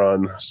stopping the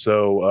run.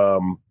 So,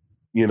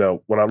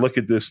 when I look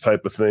at this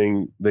type of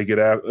thing, they get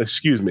out.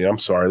 Excuse me, I'm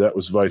sorry, that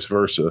was vice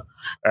versa.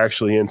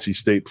 Actually, NC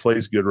State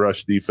plays good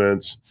rush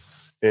defense,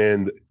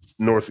 and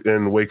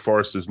Wake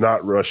Forest does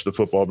not rush the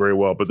football very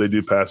well, but they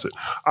do pass it.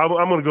 I'm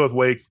going to go with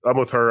Wake. I'm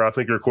with her. I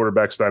think her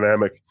quarterback's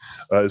dynamic,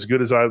 as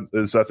good as I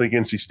think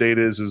NC State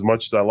is. As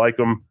much as I like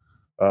them,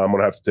 I'm going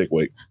to have to take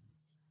Wake.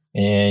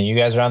 And you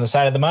guys are on the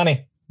side of the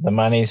money. The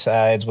money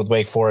sides with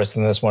Wake Forest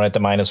in this one at the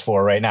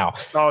 -4 right now.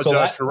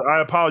 I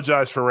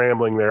apologize for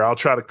rambling there. I'll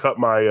try to cut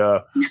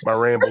my my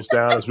rambles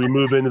down as we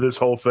move into this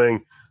whole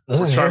thing. This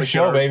is your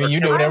show, baby.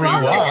 You do whatever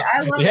you want.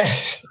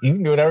 You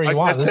can do whatever you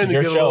want. This is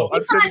your show. I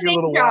tend to get a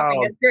little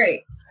wild. It's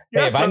great.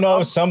 Hey, if I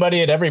know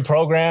somebody at every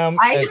program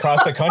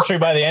across the country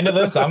by the end of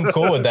this, I'm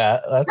cool with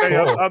that. That's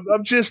cool.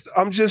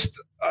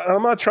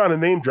 I'm not trying to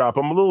name drop.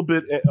 I'm a little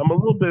bit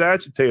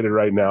agitated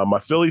right now. My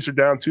Phillies are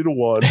down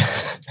 2-1.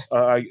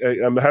 I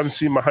haven't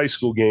seen my high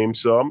school game,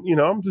 so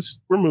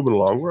we're moving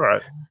along. We're all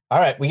right. All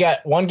right, we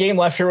got one game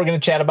left here we're going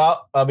to chat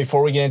about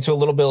before we get into a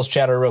little Bills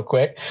chatter real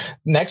quick.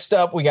 Next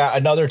up, we got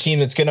another team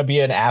that's going to be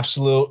an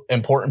absolute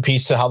important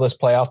piece to how this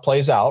playoff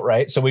plays out,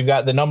 right? So we've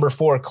got the number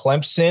 4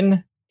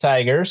 Clemson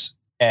Tigers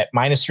at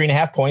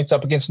 -3.5 points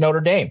up against Notre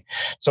Dame.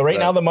 So right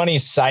now the money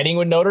is siding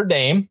with Notre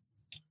Dame.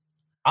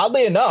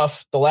 Oddly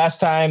enough, the last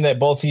time that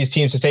both these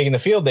teams have taken the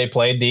field, they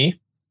played the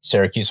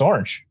Syracuse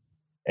Orange,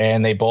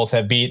 and they both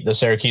have beat the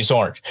Syracuse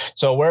Orange.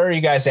 So where are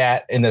you guys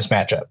at in this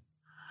matchup?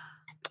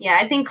 Yeah,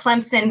 I think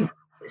Clemson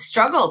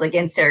struggled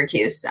against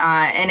Syracuse,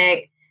 and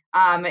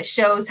it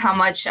shows how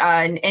much,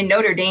 and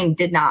Notre Dame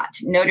did not.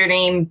 Notre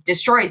Dame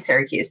destroyed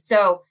Syracuse.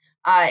 So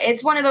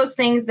it's one of those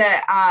things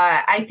that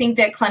I think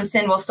that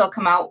Clemson will still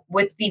come out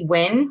with the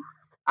win,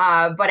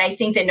 but I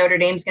think that Notre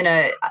Dame's going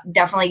to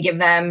definitely give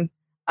them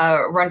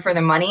a run for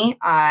the money.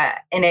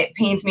 And it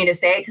pains me to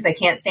say it because I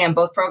can't stand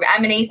both programs.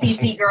 I'm an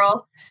ACC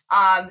girl.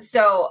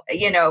 So,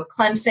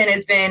 Clemson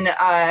has been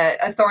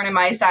a thorn in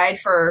my side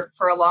for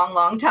a long,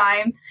 long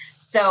time.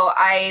 So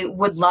I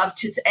would love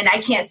to, and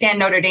I can't stand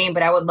Notre Dame,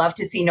 but I would love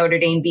to see Notre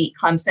Dame beat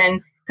Clemson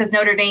because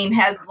Notre Dame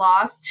has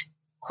lost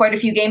quite a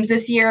few games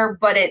this year,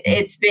 but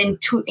it's been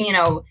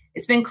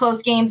it's been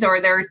close games or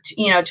they're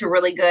to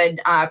really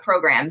good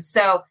programs.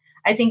 So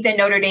I think that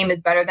Notre Dame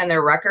is better than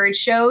their record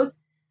shows.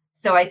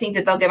 So I think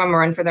that they'll give them a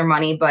run for their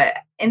money, but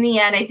in the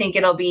end, I think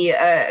it'll be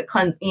a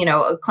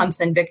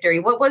Clemson victory.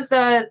 What was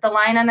the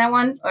line on that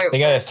one? They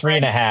got a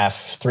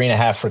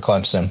 3.5 for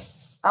Clemson.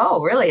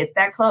 Oh, really? It's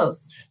that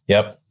close.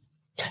 Yep.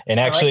 And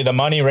actually the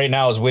money right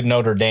now is with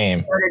Notre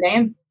Dame. Notre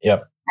Dame.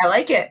 Yep. I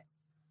like it.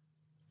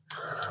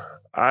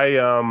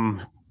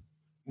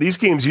 These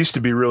games used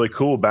to be really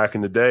cool back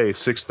in the day,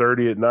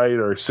 6:30 at night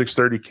or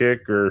 6:30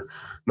 kick or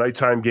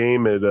nighttime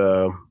game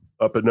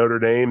up at Notre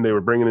Dame. They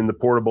were bringing in the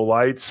portable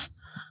lights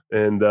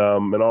and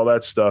all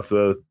that stuff.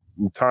 The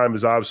time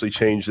has obviously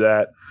changed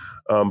that.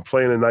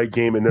 Playing a night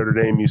game at Notre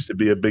Dame used to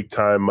be a big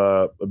time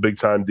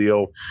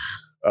deal.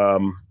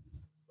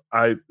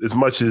 As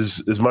much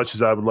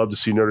as I would love to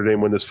see Notre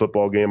Dame win this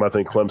football game, I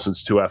think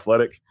Clemson's too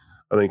athletic.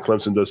 I think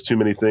Clemson does too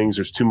many things.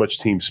 There's too much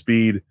team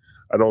speed.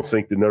 I don't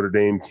think that Notre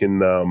Dame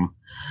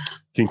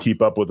can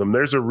keep up with them.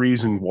 There's a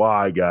reason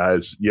why,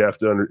 guys. You have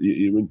to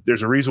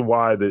there's a reason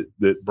why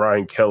that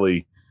Brian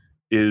Kelly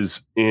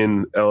is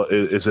at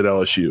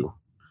LSU.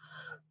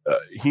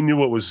 He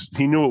knew it was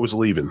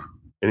leaving,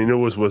 and he knew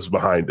what was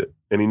behind it,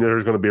 and he knew there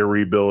was going to be a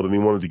rebuild, and he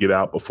wanted to get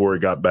out before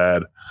it got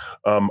bad.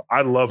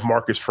 I love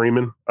Marcus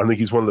Freeman. I think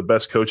he's one of the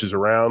best coaches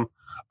around.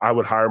 I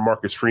would hire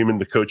Marcus Freeman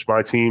to coach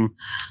my team.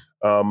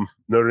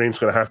 Notre Dame's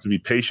going to have to be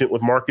patient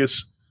with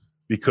Marcus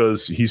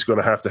because he's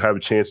going to have a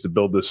chance to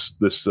build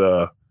this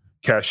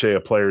cachet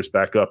of players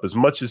back up. As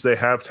much as they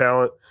have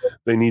talent,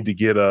 they need to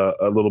get a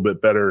little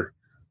bit better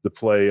to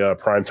play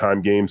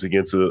primetime games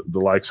against the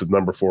likes of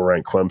number 4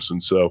 ranked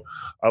Clemson. So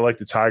I like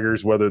the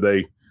Tigers, whether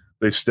they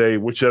stay,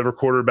 whichever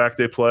quarterback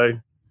they play,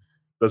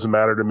 doesn't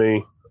matter to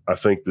me. I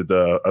think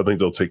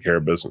they'll take care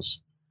of business.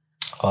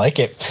 I like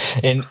it.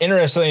 And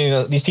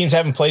interestingly, these teams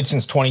haven't played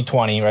since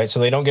 2020, right? So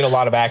they don't get a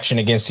lot of action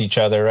against each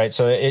other, right?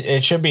 So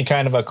it should be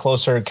kind of a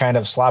closer, kind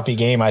of sloppy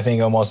game, I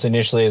think, almost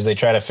initially as they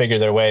try to figure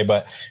their way.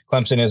 But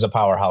Clemson is a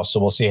powerhouse,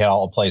 so we'll see how it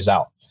all plays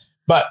out.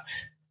 But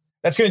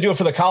that's going to do it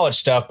for the college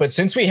stuff. But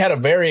since we had a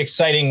very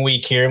exciting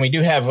week here, and we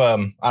do have,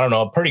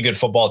 a pretty good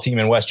football team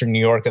in Western New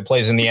York that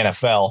plays in the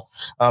NFL,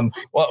 why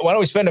don't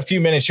we spend a few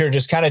minutes here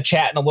just kind of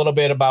chatting a little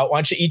bit about, why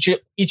don't you each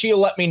of you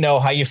let me know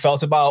how you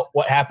felt about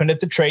what happened at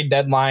the trade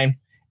deadline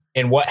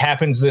and what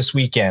happens this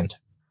weekend.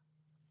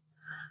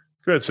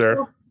 Good,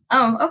 Sarah.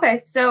 Oh,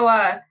 okay. So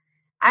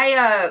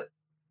I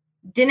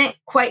didn't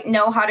quite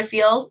know how to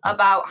feel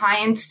about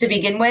Hines to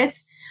begin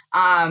with.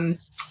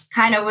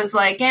 Kind of was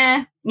like,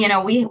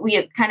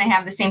 we kind of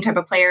have the same type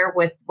of player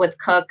with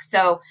Cook.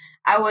 So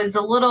I was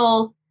a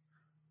little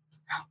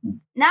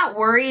not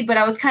worried, but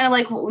I was kind of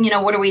like,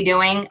 what are we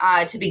doing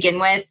to begin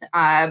with?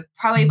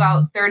 Probably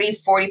about 30,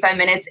 45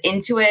 minutes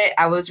into it,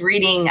 I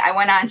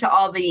went on to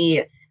all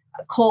the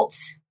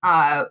Colts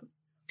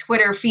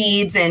Twitter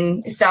feeds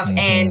and stuff,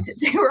 and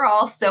they were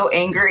all so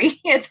angry.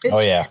 Oh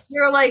yeah, they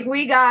were like,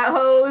 "We got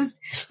hosed.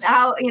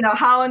 How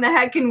in the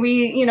heck can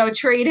we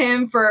trade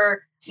him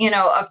for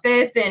a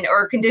fifth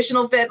or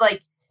conditional fifth?"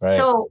 Like, right.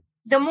 So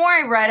the more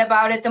I read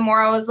about it, the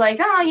more I was like,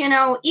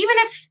 even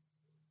if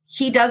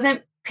he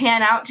doesn't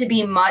pan out to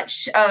be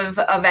much of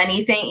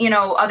anything,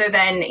 other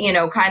than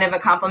kind of a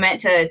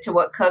compliment to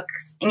what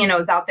Cook's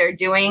is out there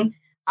doing.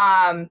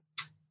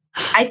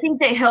 I think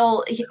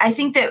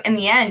that in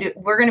the end,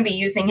 we're going to be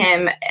using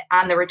him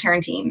on the return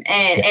team.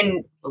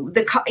 And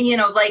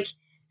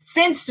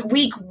since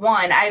week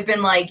 1, I've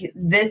been like,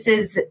 this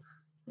is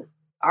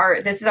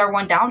our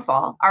one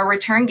downfall. Our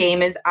return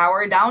game is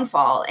our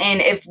downfall.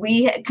 And if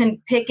we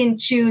can pick and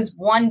choose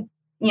one,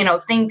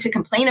 thing to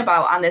complain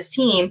about on this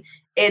team,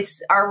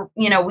 it's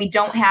we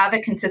don't have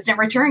a consistent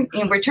return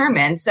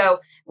man. So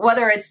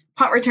whether it's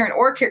punt return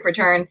or kick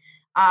return,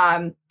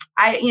 I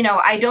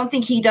don't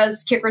think he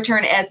does kick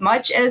return as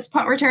much as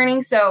punt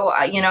returning. So,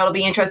 it'll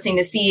be interesting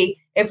to see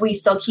if we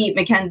still keep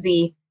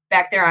McKenzie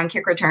back there on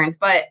kick returns.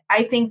 But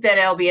I think that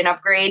it'll be an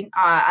upgrade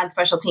on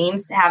special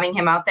teams, having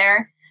him out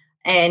there.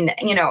 And,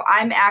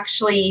 I'm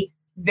actually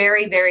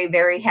very, very,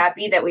 very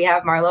happy that we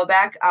have Marlowe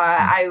back.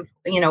 I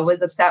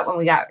was upset when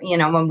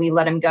when we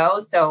let him go.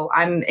 So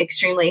I'm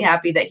extremely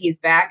happy that he's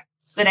back.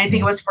 But I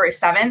think it was for his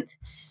 7th.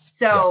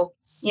 So,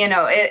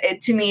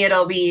 to me,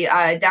 it'll be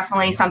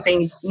definitely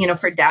something,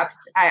 for depth.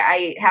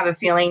 I have a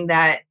feeling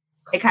that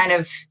it kind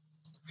of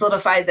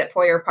solidifies that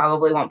Poyer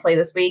probably won't play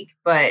this week.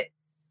 But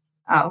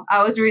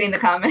I was reading the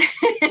comment.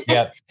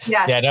 Yeah.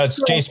 No,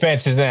 it's Jay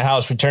Spence is in the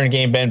house. Return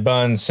game Ben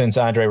Buns since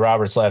Andre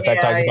Roberts left. I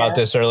talked about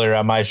this earlier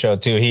on my show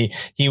too.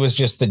 He was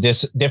just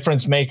the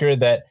difference maker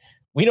that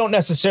we don't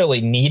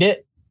necessarily need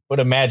it, but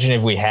imagine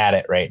if we had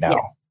it right now.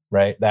 Yeah.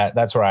 Right.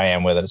 That's where I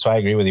am with it. So I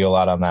agree with you a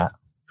lot on that.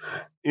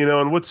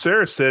 And what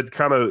Sarah said it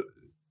kind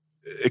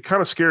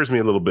of scares me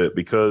a little bit,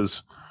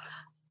 because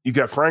you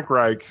got Frank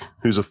Reich,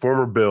 who's a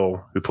former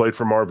Bill who played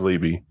for Marv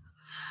Levy.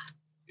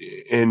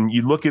 And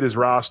you look at his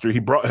roster, he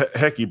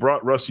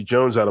brought Rusty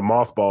Jones out of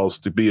mothballs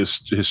to be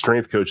his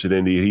strength coach at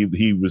Indy.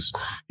 He was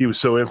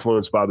so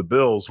influenced by the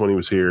Bills when he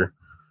was here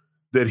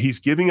that he's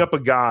giving up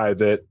a guy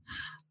that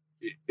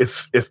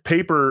if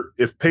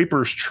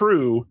paper's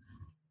true,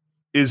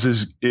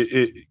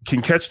 it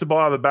can catch the ball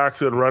out of the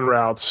backfield and run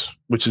routes,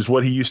 which is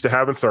what he used to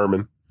have in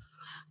Thurman.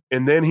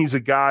 And then he's a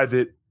guy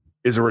that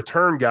is a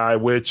return guy,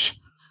 which,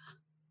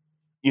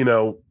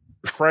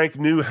 Frank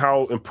knew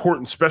how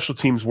important special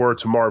teams were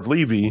to Marv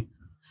Levy.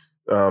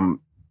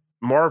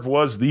 Marv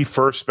was the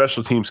first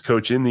special teams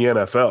coach in the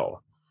NFL.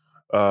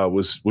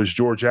 Was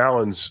George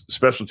Allen's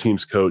special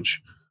teams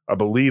coach, I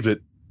believe, at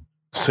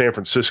San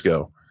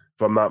Francisco,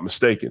 if I'm not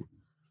mistaken.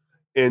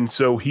 And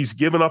so he's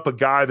given up a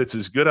guy that's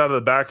as good out of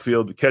the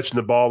backfield, catching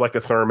the ball like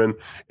a Thurman,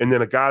 and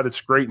then a guy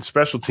that's great in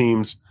special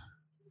teams.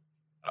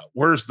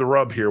 Where's the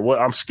rub here?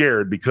 I'm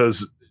scared,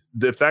 because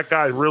if that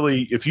guy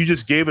if you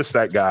just gave us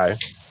that guy,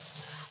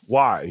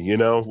 why?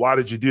 Why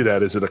did you do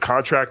that? Is it a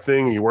contract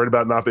thing? Are you worried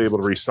about not being able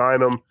to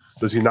re-sign him?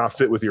 Does he not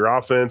fit with your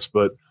offense?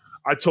 But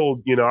I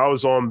told, I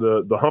was on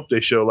the Hump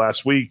Day show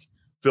last week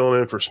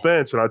filling in for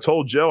Spence, and I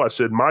told Joe, I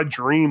said, my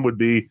dream would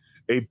be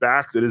a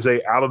back that is a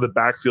out of the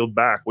backfield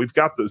back. We've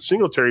got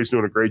Singletary's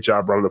doing a great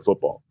job running the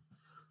football.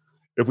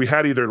 If we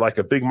had either like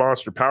a big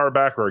monster power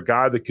back or a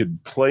guy that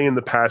could play in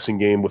the passing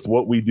game with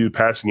what we do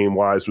passing game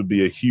wise, would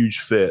be a huge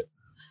fit.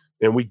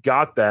 And we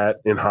got that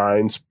in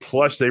Hines,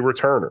 plus a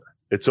returner.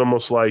 It's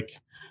almost like,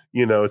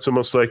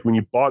 when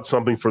you bought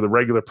something for the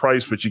regular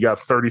price, but you got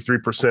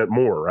 33%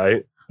 more,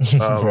 right?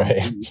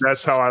 Right.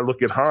 That's how I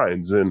look at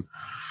Hines. And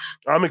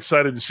I'm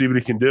excited to see what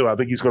he can do. I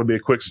think he's going to be a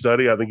quick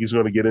study. I think he's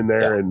going to get in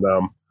there. And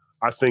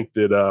I think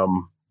that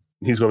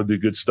he's going to do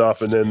good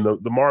stuff. And then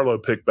the Marlowe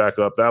pick back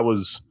up,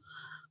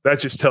 that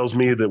just tells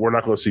me that we're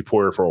not going to see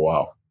Poyer for a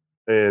while.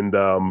 And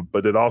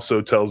but it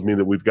also tells me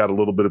that we've got a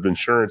little bit of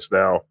insurance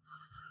now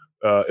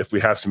if we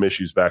have some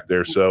issues back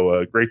there.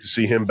 So great to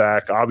see him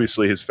back.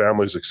 Obviously, his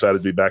family's excited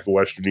to be back in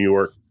Western New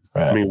York.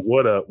 Right. I mean,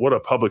 what a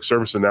public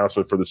service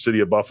announcement for the city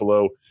of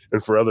Buffalo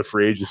and for other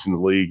free agents in the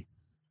league.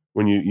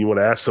 When you want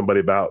to ask somebody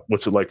about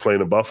what's it like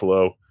playing in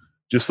Buffalo,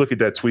 just look at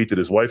that tweet that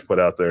his wife put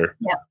out there.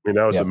 Yeah. I mean,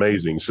 that was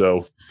amazing.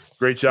 So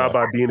great job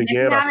by being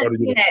again.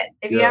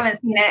 If you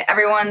haven't seen it,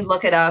 everyone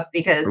look it up,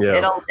 because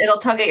it'll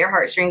tug at your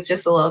heartstrings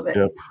just a little bit.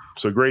 Yep.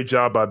 So great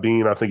job by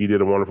Bean. I think he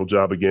did a wonderful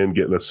job again,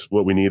 getting us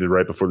what we needed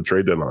right before the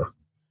trade deadline.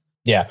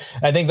 Yeah,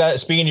 I think that,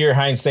 speaking to your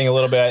Hines thing a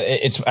little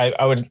bit,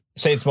 I would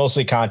say it's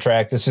mostly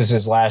contract. This is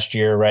his last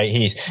year,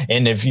 right?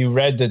 And if you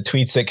read the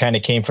tweets that kind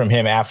of came from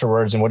him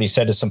afterwards and what he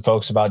said to some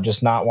folks about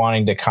just not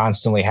wanting to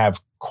constantly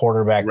have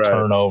quarterback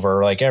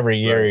turnover, like every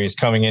year he's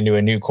coming into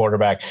a new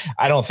quarterback.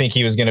 I don't think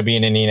he was going to be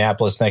in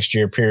Indianapolis next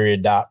year,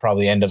 period, dot,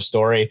 probably end of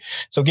story.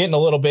 So getting a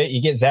little bit, you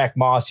get Zach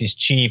Moss, he's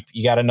cheap.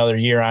 You got another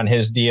year on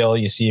his deal.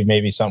 You see if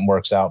maybe something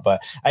works out.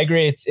 But I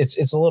agree,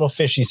 it's a little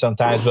fishy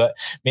sometimes, but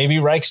maybe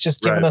Reich's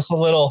just giving us a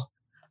little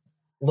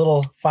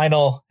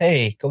final,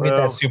 hey, go get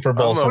that Super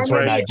Bowl since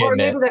we're not getting it. Or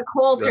maybe the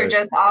Colts are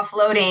just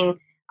offloading.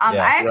 I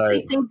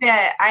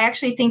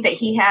actually think that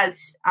he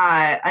has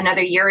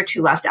another year or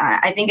two left on it.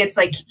 I think it's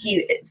like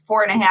it's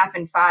 4.5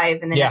 and 5,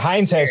 and then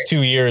Hines has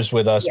 2 years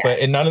with us,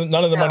 but none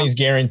of the money's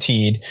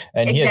guaranteed,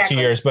 and he has 2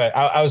 years. But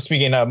I was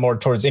speaking more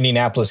towards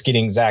Indianapolis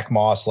getting Zach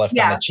Moss left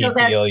on a cheap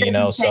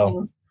deal,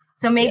 So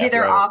maybe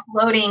they're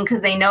offloading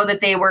because they know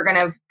that they were going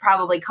to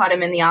probably cut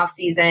him in the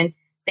offseason.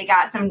 They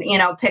got some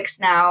picks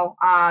now.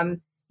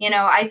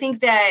 I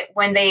think that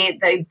when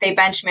they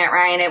benched Matt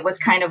Ryan, it was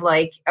kind of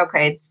like,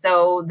 okay,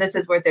 so this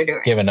is what they're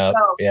doing. Giving up.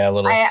 So a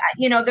little.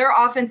 Their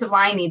offensive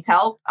line needs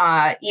help.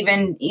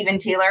 Even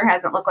Taylor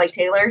hasn't looked like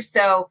Taylor.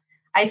 So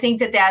I think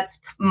that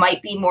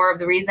might be more of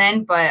the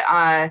reason, but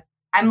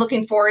I'm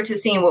looking forward to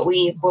seeing what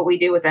we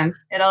do with him.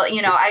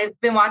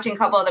 I've been watching a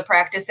couple of the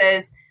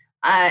practices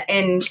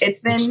and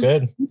it's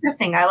been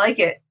interesting. I like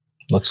it.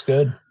 Looks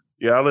good.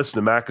 Yeah, I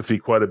listened to McAfee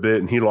quite a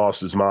bit, and he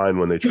lost his mind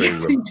when they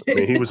traded him. I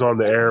mean, he was on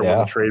the air when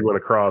the trade went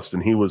across,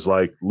 and he was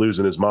like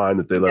losing his mind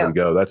that they let him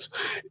go.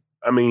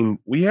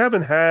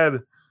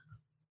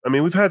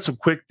 We've had some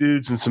quick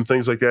dudes and some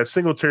things like that.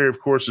 Singletary,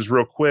 of course, is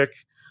real quick.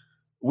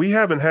 We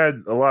haven't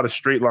had a lot of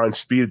straight line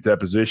speed at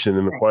that position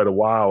in quite a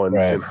while,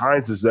 and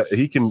Hines is that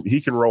he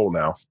can roll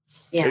now.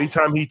 Yeah.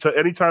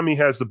 Anytime he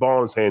has the ball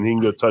in his hand, he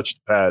can go touch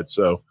the pad.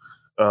 So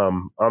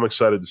I'm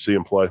excited to see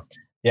him play.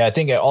 Yeah, I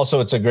think also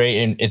it's a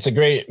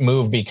great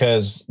move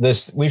because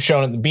we've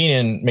shown Bean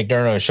and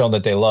McDermott have shown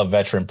that they love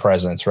veteran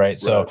presence, right?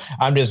 So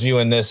I'm just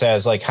viewing this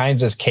as like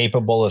Hines is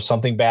capable. If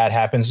something bad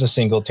happens to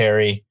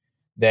Singletary,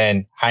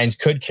 then Hines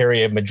could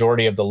carry a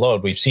majority of the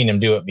load. We've seen him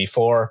do it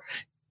before.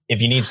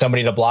 If you need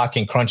somebody to block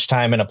in crunch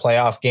time in a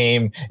playoff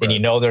game and you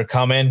know they're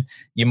coming,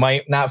 you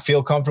might not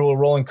feel comfortable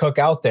rolling Cook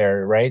out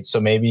there, right? So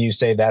maybe you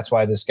say that's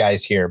why this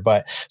guy's here.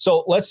 But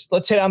so let's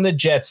hit on the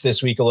Jets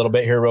this week a little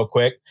bit here real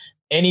quick.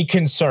 Any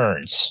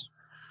concerns?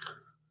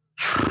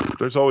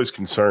 There's always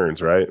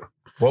concerns, right?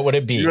 What would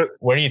it be?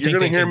 Where do you think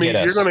they can get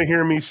us? You're going to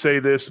hear me say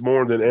this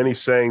more than any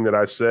saying that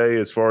I say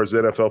as far as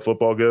NFL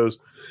football goes,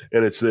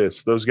 and it's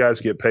this. Those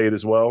guys get paid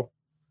as well.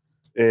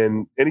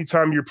 And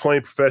anytime you're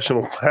playing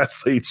professional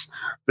athletes,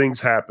 things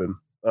happen.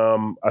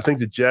 I think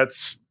the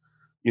Jets,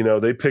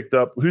 they picked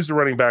up – who's the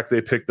running back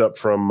they picked up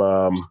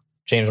from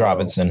James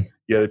Robinson.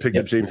 Yeah, they picked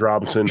up James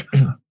Robinson.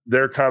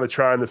 They're kind of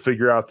trying to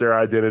figure out their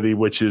identity,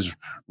 which is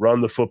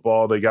run the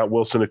football. They got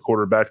Wilson, a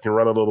quarterback, can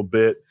run a little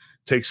bit,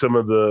 take some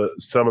of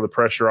the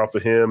pressure off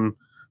of him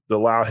to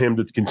allow him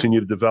to continue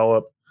to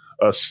develop.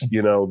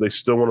 They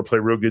still want to play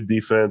real good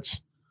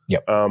defense.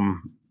 Yep.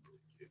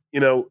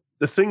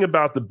 The thing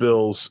about the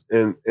Bills,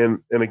 and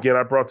again,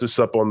 I brought this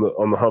up on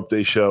the Hump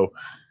Day show.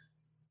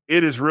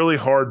 It is really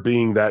hard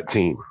being that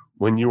team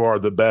when you are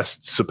the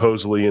best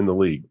supposedly in the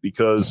league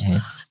because,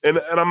 and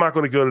I'm not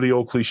going to go to the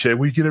old cliche.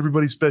 We get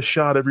everybody's best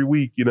shot every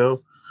week, I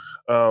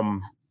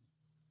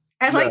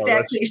like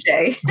that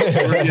cliche.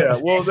 Yeah,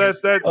 well, that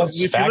if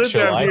you live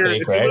down here, if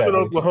you live in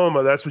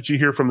Oklahoma, that's what you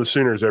hear from the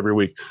Sooners every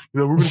week.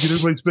 We're going to get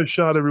everybody's best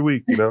shot every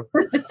week. And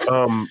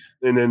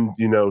then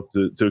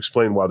to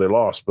explain why they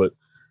lost, but.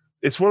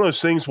 It's one of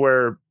those things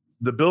where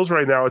the Bills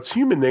right now, it's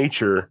human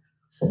nature.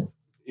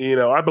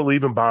 I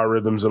believe in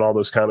biorhythms and all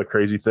those kind of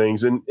crazy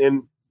things. And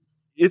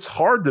it's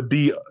hard to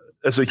be,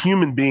 as a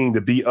human being, to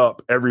be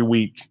up every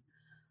week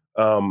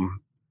at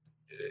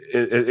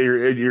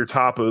your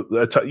top of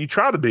you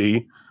try to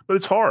be, but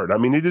it's hard. I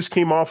mean, they just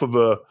came off of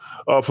a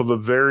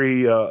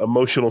very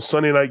emotional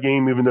Sunday night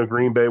game, even though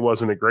Green Bay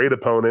wasn't a great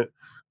opponent.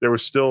 There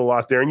was still a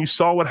lot there. And you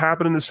saw what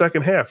happened in the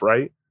second half,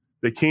 right?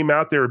 They came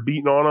out, they were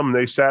beating on them, and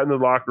they sat in the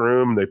locker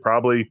room, and they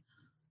probably,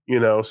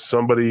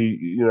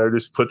 somebody,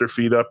 just put their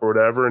feet up or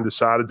whatever and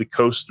decided to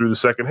coast through the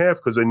second half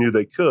because they knew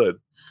they could.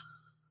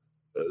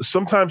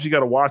 Sometimes you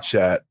got to watch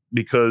that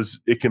because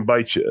it can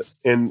bite you.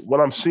 And what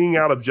I'm seeing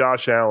out of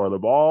Josh Allen,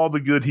 of all the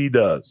good he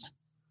does,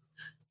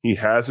 he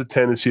has a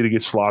tendency to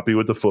get sloppy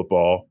with the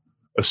football,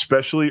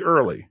 especially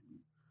early.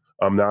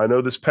 Now, I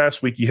know this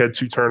past week he had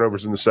 2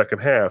 turnovers in the second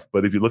half,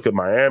 but if you look at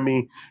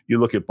Miami,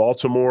 you look at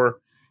Baltimore,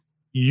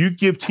 you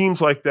give teams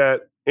like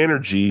that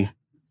energy.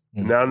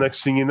 Now,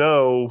 next thing you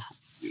know,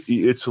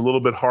 it's a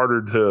little bit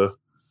harder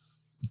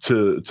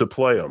to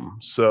play them.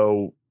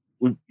 So,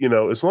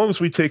 as long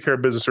as we take care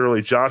of business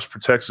early, Josh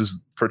protects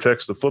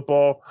the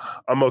football,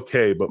 I'm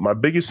okay. But my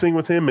biggest thing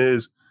with him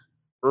is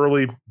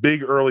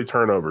big early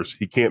turnovers.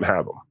 He can't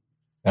have them.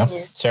 Yeah.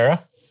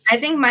 Sarah? I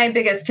think my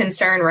biggest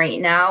concern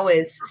right now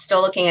is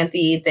still looking at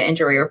the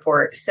injury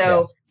report.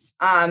 So,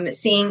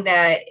 seeing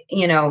that,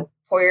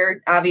 Poyer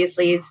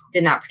obviously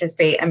did not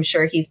participate. I'm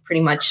sure he's pretty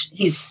much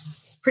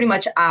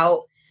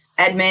out.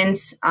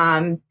 Edmonds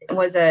did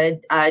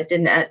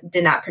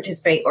not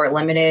participate or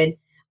limited.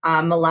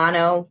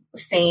 Milano,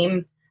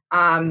 same.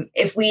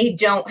 If we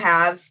don't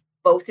have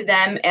both of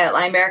them at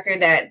linebacker,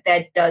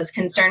 that does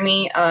concern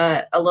me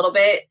a little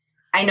bit.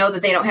 I know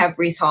that they don't have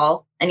Breece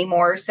Hall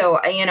anymore, so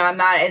I'm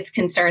not as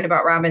concerned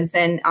about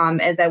Robinson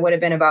as I would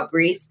have been about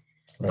Breece.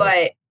 Right.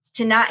 But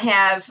to not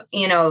have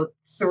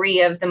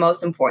 3 of the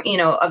most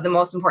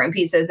important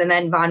pieces, and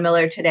then Von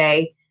Miller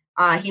today,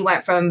 he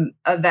went from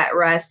a vet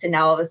rest and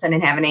now all of a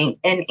sudden having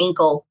an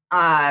ankle.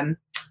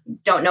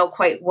 Don't know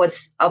quite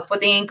what's up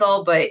with the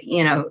ankle, but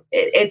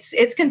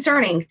it's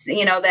concerning.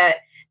 That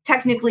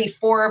technically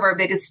 4 of our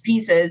biggest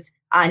pieces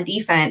on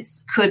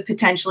defense could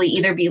potentially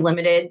either be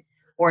limited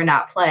or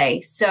not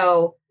play.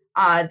 So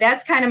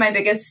that's kind of my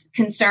biggest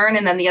concern.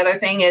 And then the other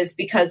thing is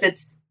because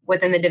it's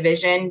within the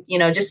division,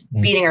 just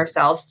beating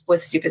ourselves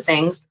with stupid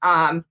things.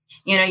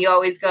 You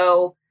always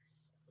go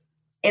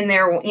in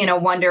there,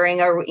 wondering,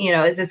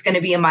 is this going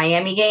to be a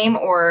Miami game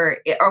or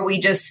are we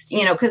just,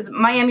 because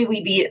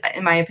Miami,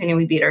 in my opinion,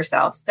 we beat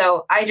ourselves.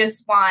 So I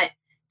just want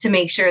to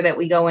make sure that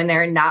we go in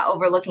there not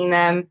overlooking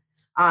them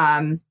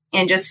and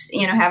just,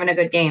 having a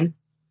good game.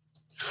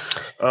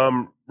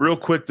 Real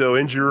quick though,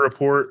 injury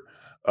report,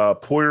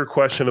 Poyer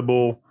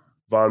questionable,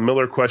 Von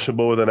Miller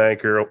questionable with an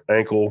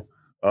ankle.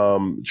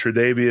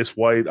 Tre'Davious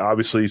White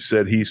obviously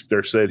said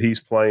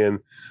he's playing.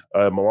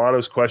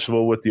 Milano's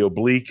questionable with the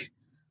oblique,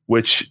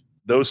 which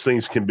those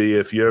things can be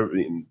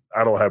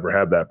I don't ever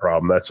have that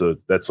problem.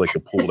 That's like a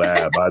pulled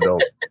ab. I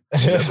don't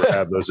never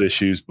have those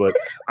issues, but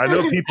I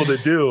know people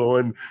that do.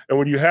 And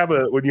when you have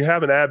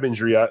an ab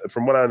injury,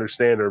 from what I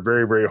understand, are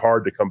very, very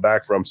hard to come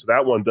back from. So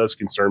that one does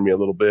concern me a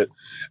little bit.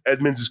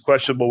 Edmonds is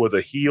questionable with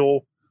a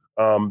heel.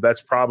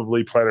 That's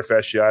probably plantar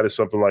fasciitis,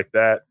 something like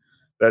that.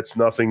 That's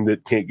nothing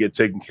that can't get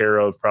taken care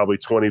of probably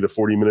 20 to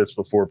 40 minutes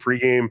before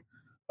pregame.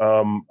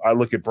 I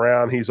look at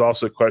Brown. He's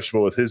also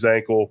questionable with his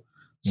ankle.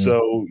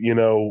 So,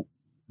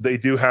 they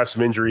do have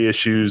some injury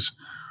issues,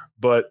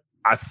 but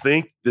I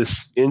think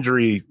this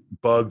injury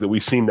bug that we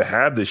seem to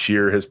have this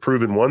year has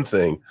proven one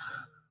thing.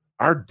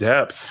 Our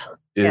depth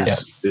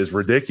is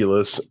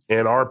ridiculous,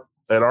 and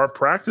our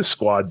practice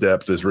squad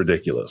depth is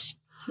ridiculous.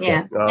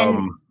 Yeah.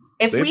 And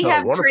if we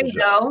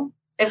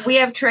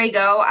have Trey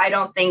go, I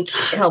don't think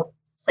he'll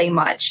play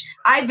much.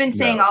 I've been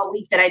saying all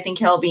week that I think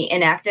he'll be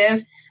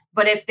inactive,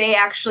 but if they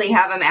actually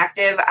have him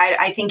active,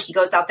 I think he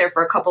goes out there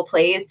for a couple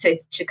plays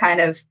to kind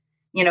of,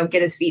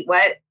 get his feet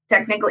wet,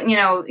 technically,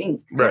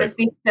 so to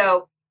speak.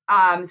 So,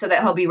 so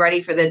that he'll be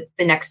ready for the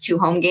next 2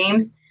 home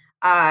games.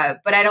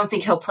 But I don't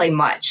think he'll play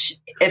much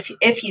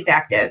if he's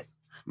active.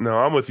 No,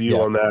 I'm with you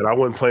on that. I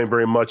wouldn't play him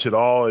very much at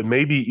all. And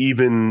maybe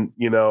even,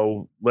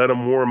 let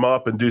him warm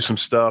up and do some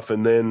stuff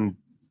and then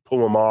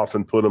pull him off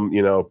and put him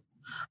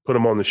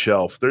on the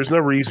shelf. There's no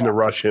reason to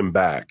rush him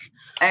back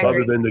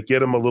other than to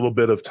get him a little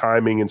bit of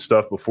timing and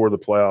stuff before the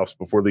playoffs,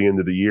 before the end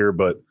of the year.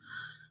 But,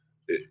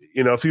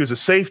 if he was a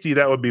safety,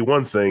 that would be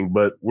one thing,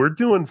 but we're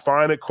doing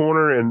fine at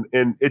corner. And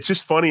it's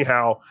just funny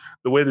how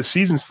the way the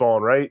season's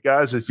fallen, right,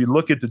 guys? If you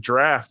look at the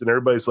draft and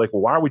everybody's like,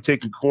 well, why are we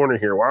taking corner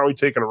here? Why are we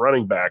taking a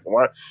running back?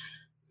 Why?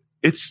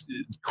 It's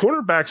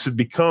cornerbacks have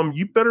become,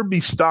 you better be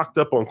stocked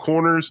up on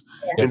corners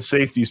and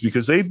safeties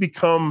because they've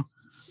become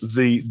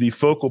the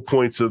focal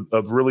points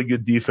of really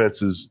good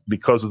defenses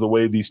because of the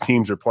way these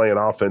teams are playing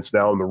offense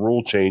now and the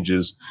rule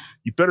changes.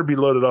 You better be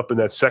loaded up in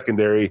that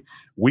secondary.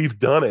 We've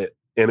done it,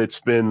 and it's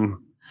been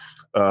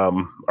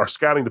our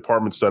scouting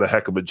department's done a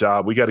heck of a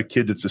job. We got a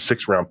kid that's a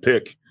 6th-round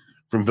pick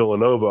from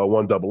Villanova, a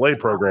 1AA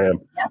program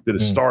that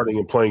is starting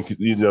and playing,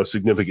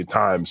 significant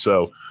time.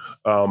 So,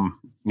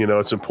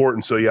 it's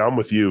important. So, I'm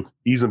with you.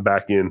 Ease him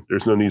back in.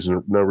 There's no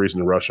reason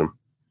to rush him.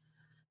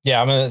 Yeah,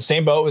 I'm in the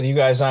same boat with you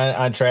guys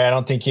on Trey. I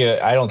don't think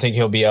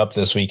he'll be up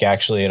this week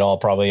actually at all.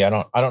 Probably. I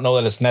don't know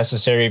that it's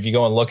necessary. If you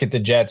go and look at the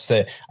Jets,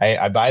 that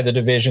I buy the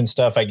division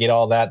stuff. I get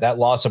all that. That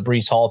loss of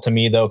Breece Hall to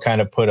me though kind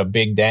of put a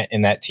big dent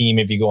in that team.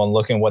 If you go and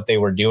look at what they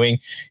were doing,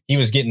 he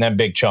was getting them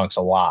big chunks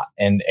a lot.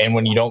 And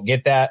when you don't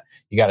get that,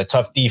 you got a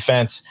tough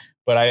defense.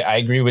 But I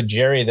agree with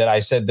Jerry that I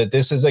said that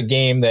this is a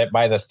game that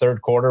by the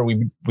third quarter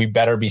we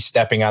better be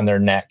stepping on their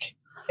neck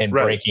and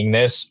breaking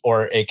this,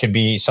 or it could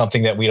be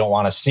something that we don't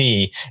want to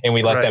see and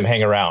we let them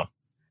hang around.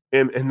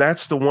 And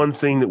that's the one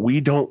thing that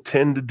we don't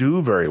tend to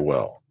do very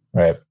well.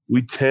 Right.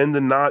 We tend to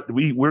not,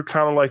 we're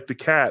kind of like the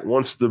cat.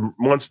 Once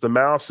the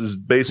mouse is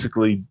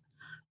basically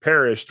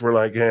perished, we're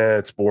like,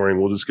 it's boring.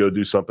 We'll just go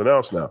do something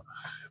else now.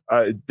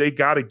 They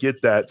got to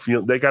get that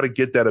feel. They got to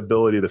get that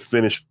ability to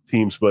finish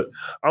teams. But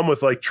I'm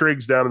with like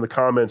Triggs down in the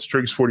comments.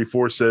 Triggs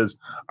 44 says,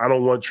 I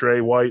don't want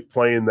Trey White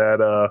playing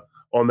that,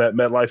 on that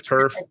MetLife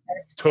turf.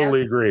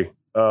 Totally agree.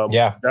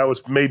 That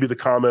was maybe the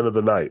comment of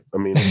the night. I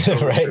mean,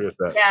 totally agree with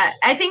that. Yeah,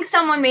 I think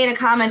someone made a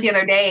comment the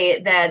other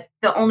day that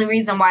the only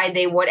reason why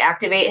they would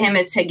activate him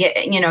is to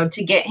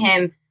get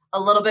him a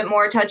little bit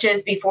more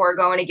touches before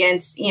going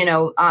against,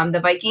 the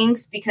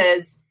Vikings,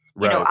 because,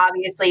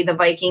 obviously the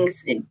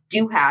Vikings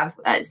do have,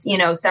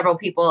 several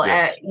people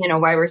at,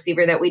 wide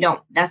receiver that we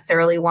don't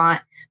necessarily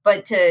want,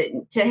 but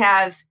to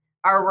have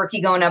our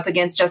rookie going up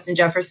against Justin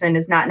Jefferson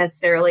is not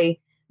necessarily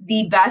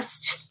the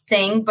best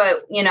thing,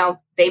 but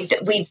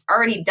we've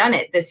already done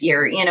it this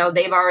year.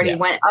 They've already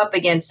went up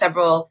against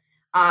several,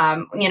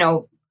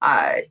 Waddle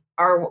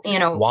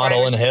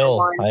and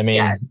Hill. I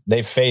mean,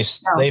 they've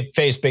faced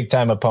big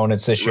time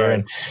opponents this year.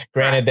 And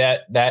granted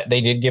that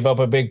they did give up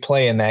a big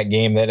play in that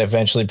game that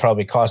eventually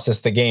probably cost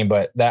us the game.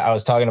 But that I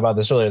was talking about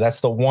this earlier.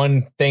 That's the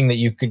one thing that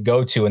you could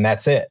go to, and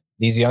that's it.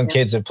 These young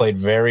kids have played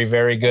very,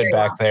 very good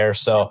back there.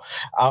 So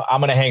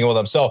I'm going to hang with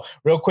them. So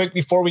real quick,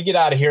 before we get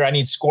out of here, I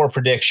need score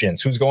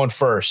predictions. Who's going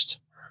first?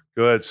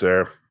 Go ahead,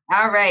 Sarah.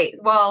 All right.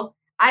 Well,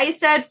 I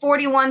said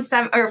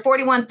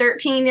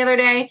 41-13 the other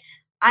day.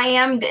 I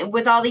am,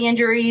 with all the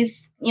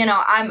injuries,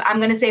 I'm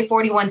going to say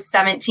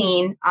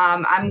 41-17.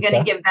 I'm going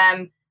to give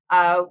them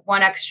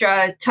one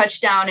extra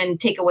touchdown and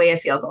take away a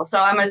field goal.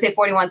 So I'm going to say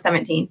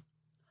 41-17.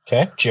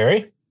 Okay.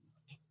 Jerry?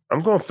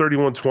 I'm going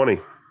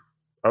 31-20.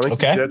 I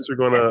think the Jets are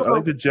going to. I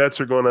think the Jets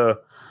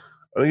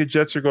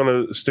are going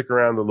to stick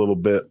around a little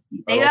bit.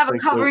 They have a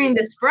covering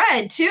the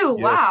spread too. Yes,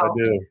 wow.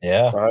 I do.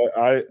 Yeah.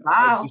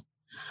 Wow.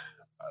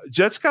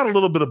 Jets got a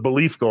little bit of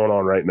belief going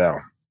on right now.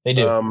 They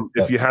do.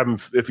 If you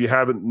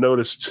haven't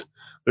noticed,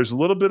 there's a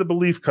little bit of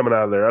belief coming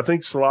out of there. I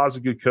think Salah's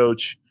a good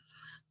coach.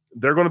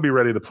 They're going to be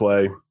ready to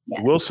play.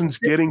 Wilson's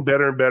getting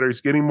better and better.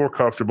 He's getting more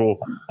comfortable.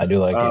 I do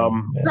like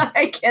him. Yeah.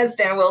 I can't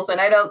stand Wilson.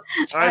 I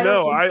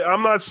know.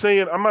 I'm not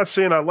saying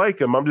I like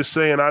him. I'm just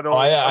saying I don't.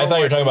 I thought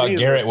you were talking about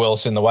Garrett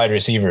Wilson, the wide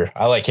receiver.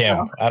 I like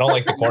him. I don't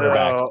like the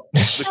quarterback.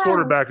 The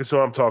quarterback is who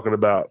I'm talking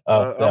about.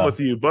 I'm with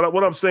you. But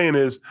what I'm saying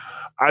is,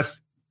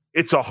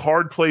 it's a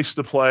hard place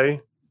to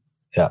play.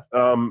 Yeah.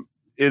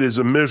 It is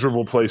a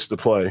miserable place to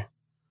play.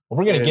 Well,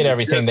 we're going to get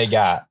everything they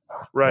got.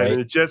 Right. And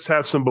the Jets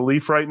have some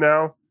belief right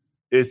now.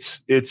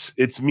 It's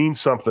means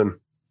something.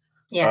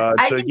 Yeah.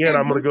 So again,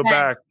 I'm going to go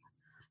back.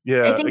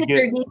 Yeah. I think it's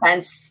their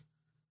defense.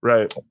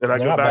 Right. And I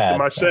go back to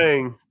my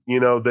saying,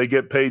 they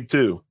get paid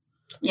too.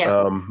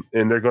 Yeah.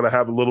 And they're going to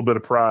have a little bit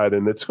of pride,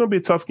 and it's going to be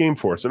a tough game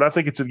for us. And I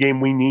think it's a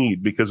game we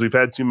need because we've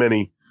had too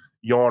many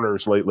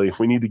yawners lately.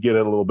 We need to get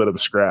in a little bit of a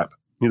scrap.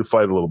 We need to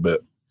fight a little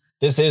bit.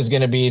 This is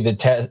going to be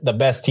the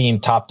best team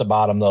top to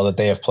bottom, though, that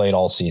they have played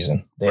all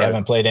season. They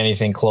haven't played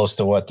anything close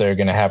to what they're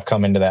going to have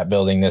come into that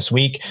building this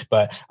week.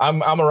 But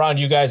I'm around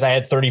you guys. I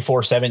had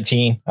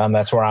 34-17.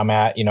 That's where I'm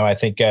at. I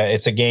think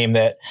it's a game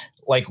that,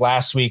 like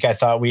last week, I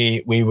thought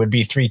we would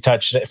be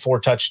 4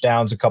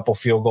 touchdowns, a couple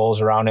field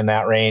goals around in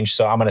that range.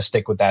 So I'm going to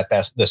stick with that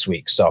this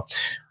week. So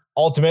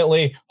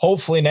ultimately,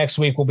 hopefully next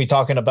week we'll be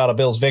talking about a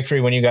Bills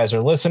victory when you guys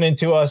are listening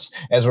to us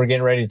as we're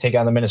getting ready to take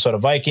on the Minnesota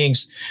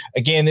Vikings.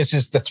 Again, this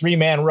is the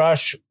 3-man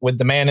rush with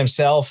the man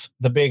himself,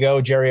 the big O,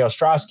 Jerry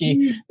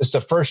Ostrowski. This is the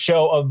first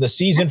show of the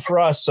season for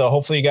us, so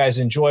hopefully you guys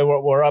enjoy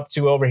what we're up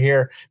to over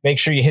here. Make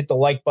sure you hit the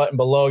like button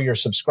below. You're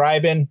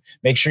subscribing.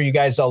 Make sure you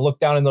guys look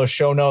down in those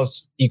show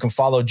notes. You can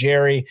follow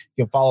Jerry.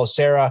 You can follow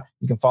Sarah.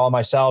 You can follow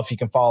myself. You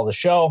can follow the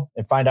show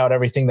and find out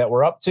everything that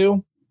we're up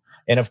to.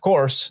 And, of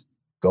course,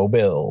 go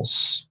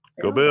Bills.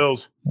 Go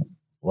Bills.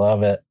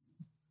 Love it.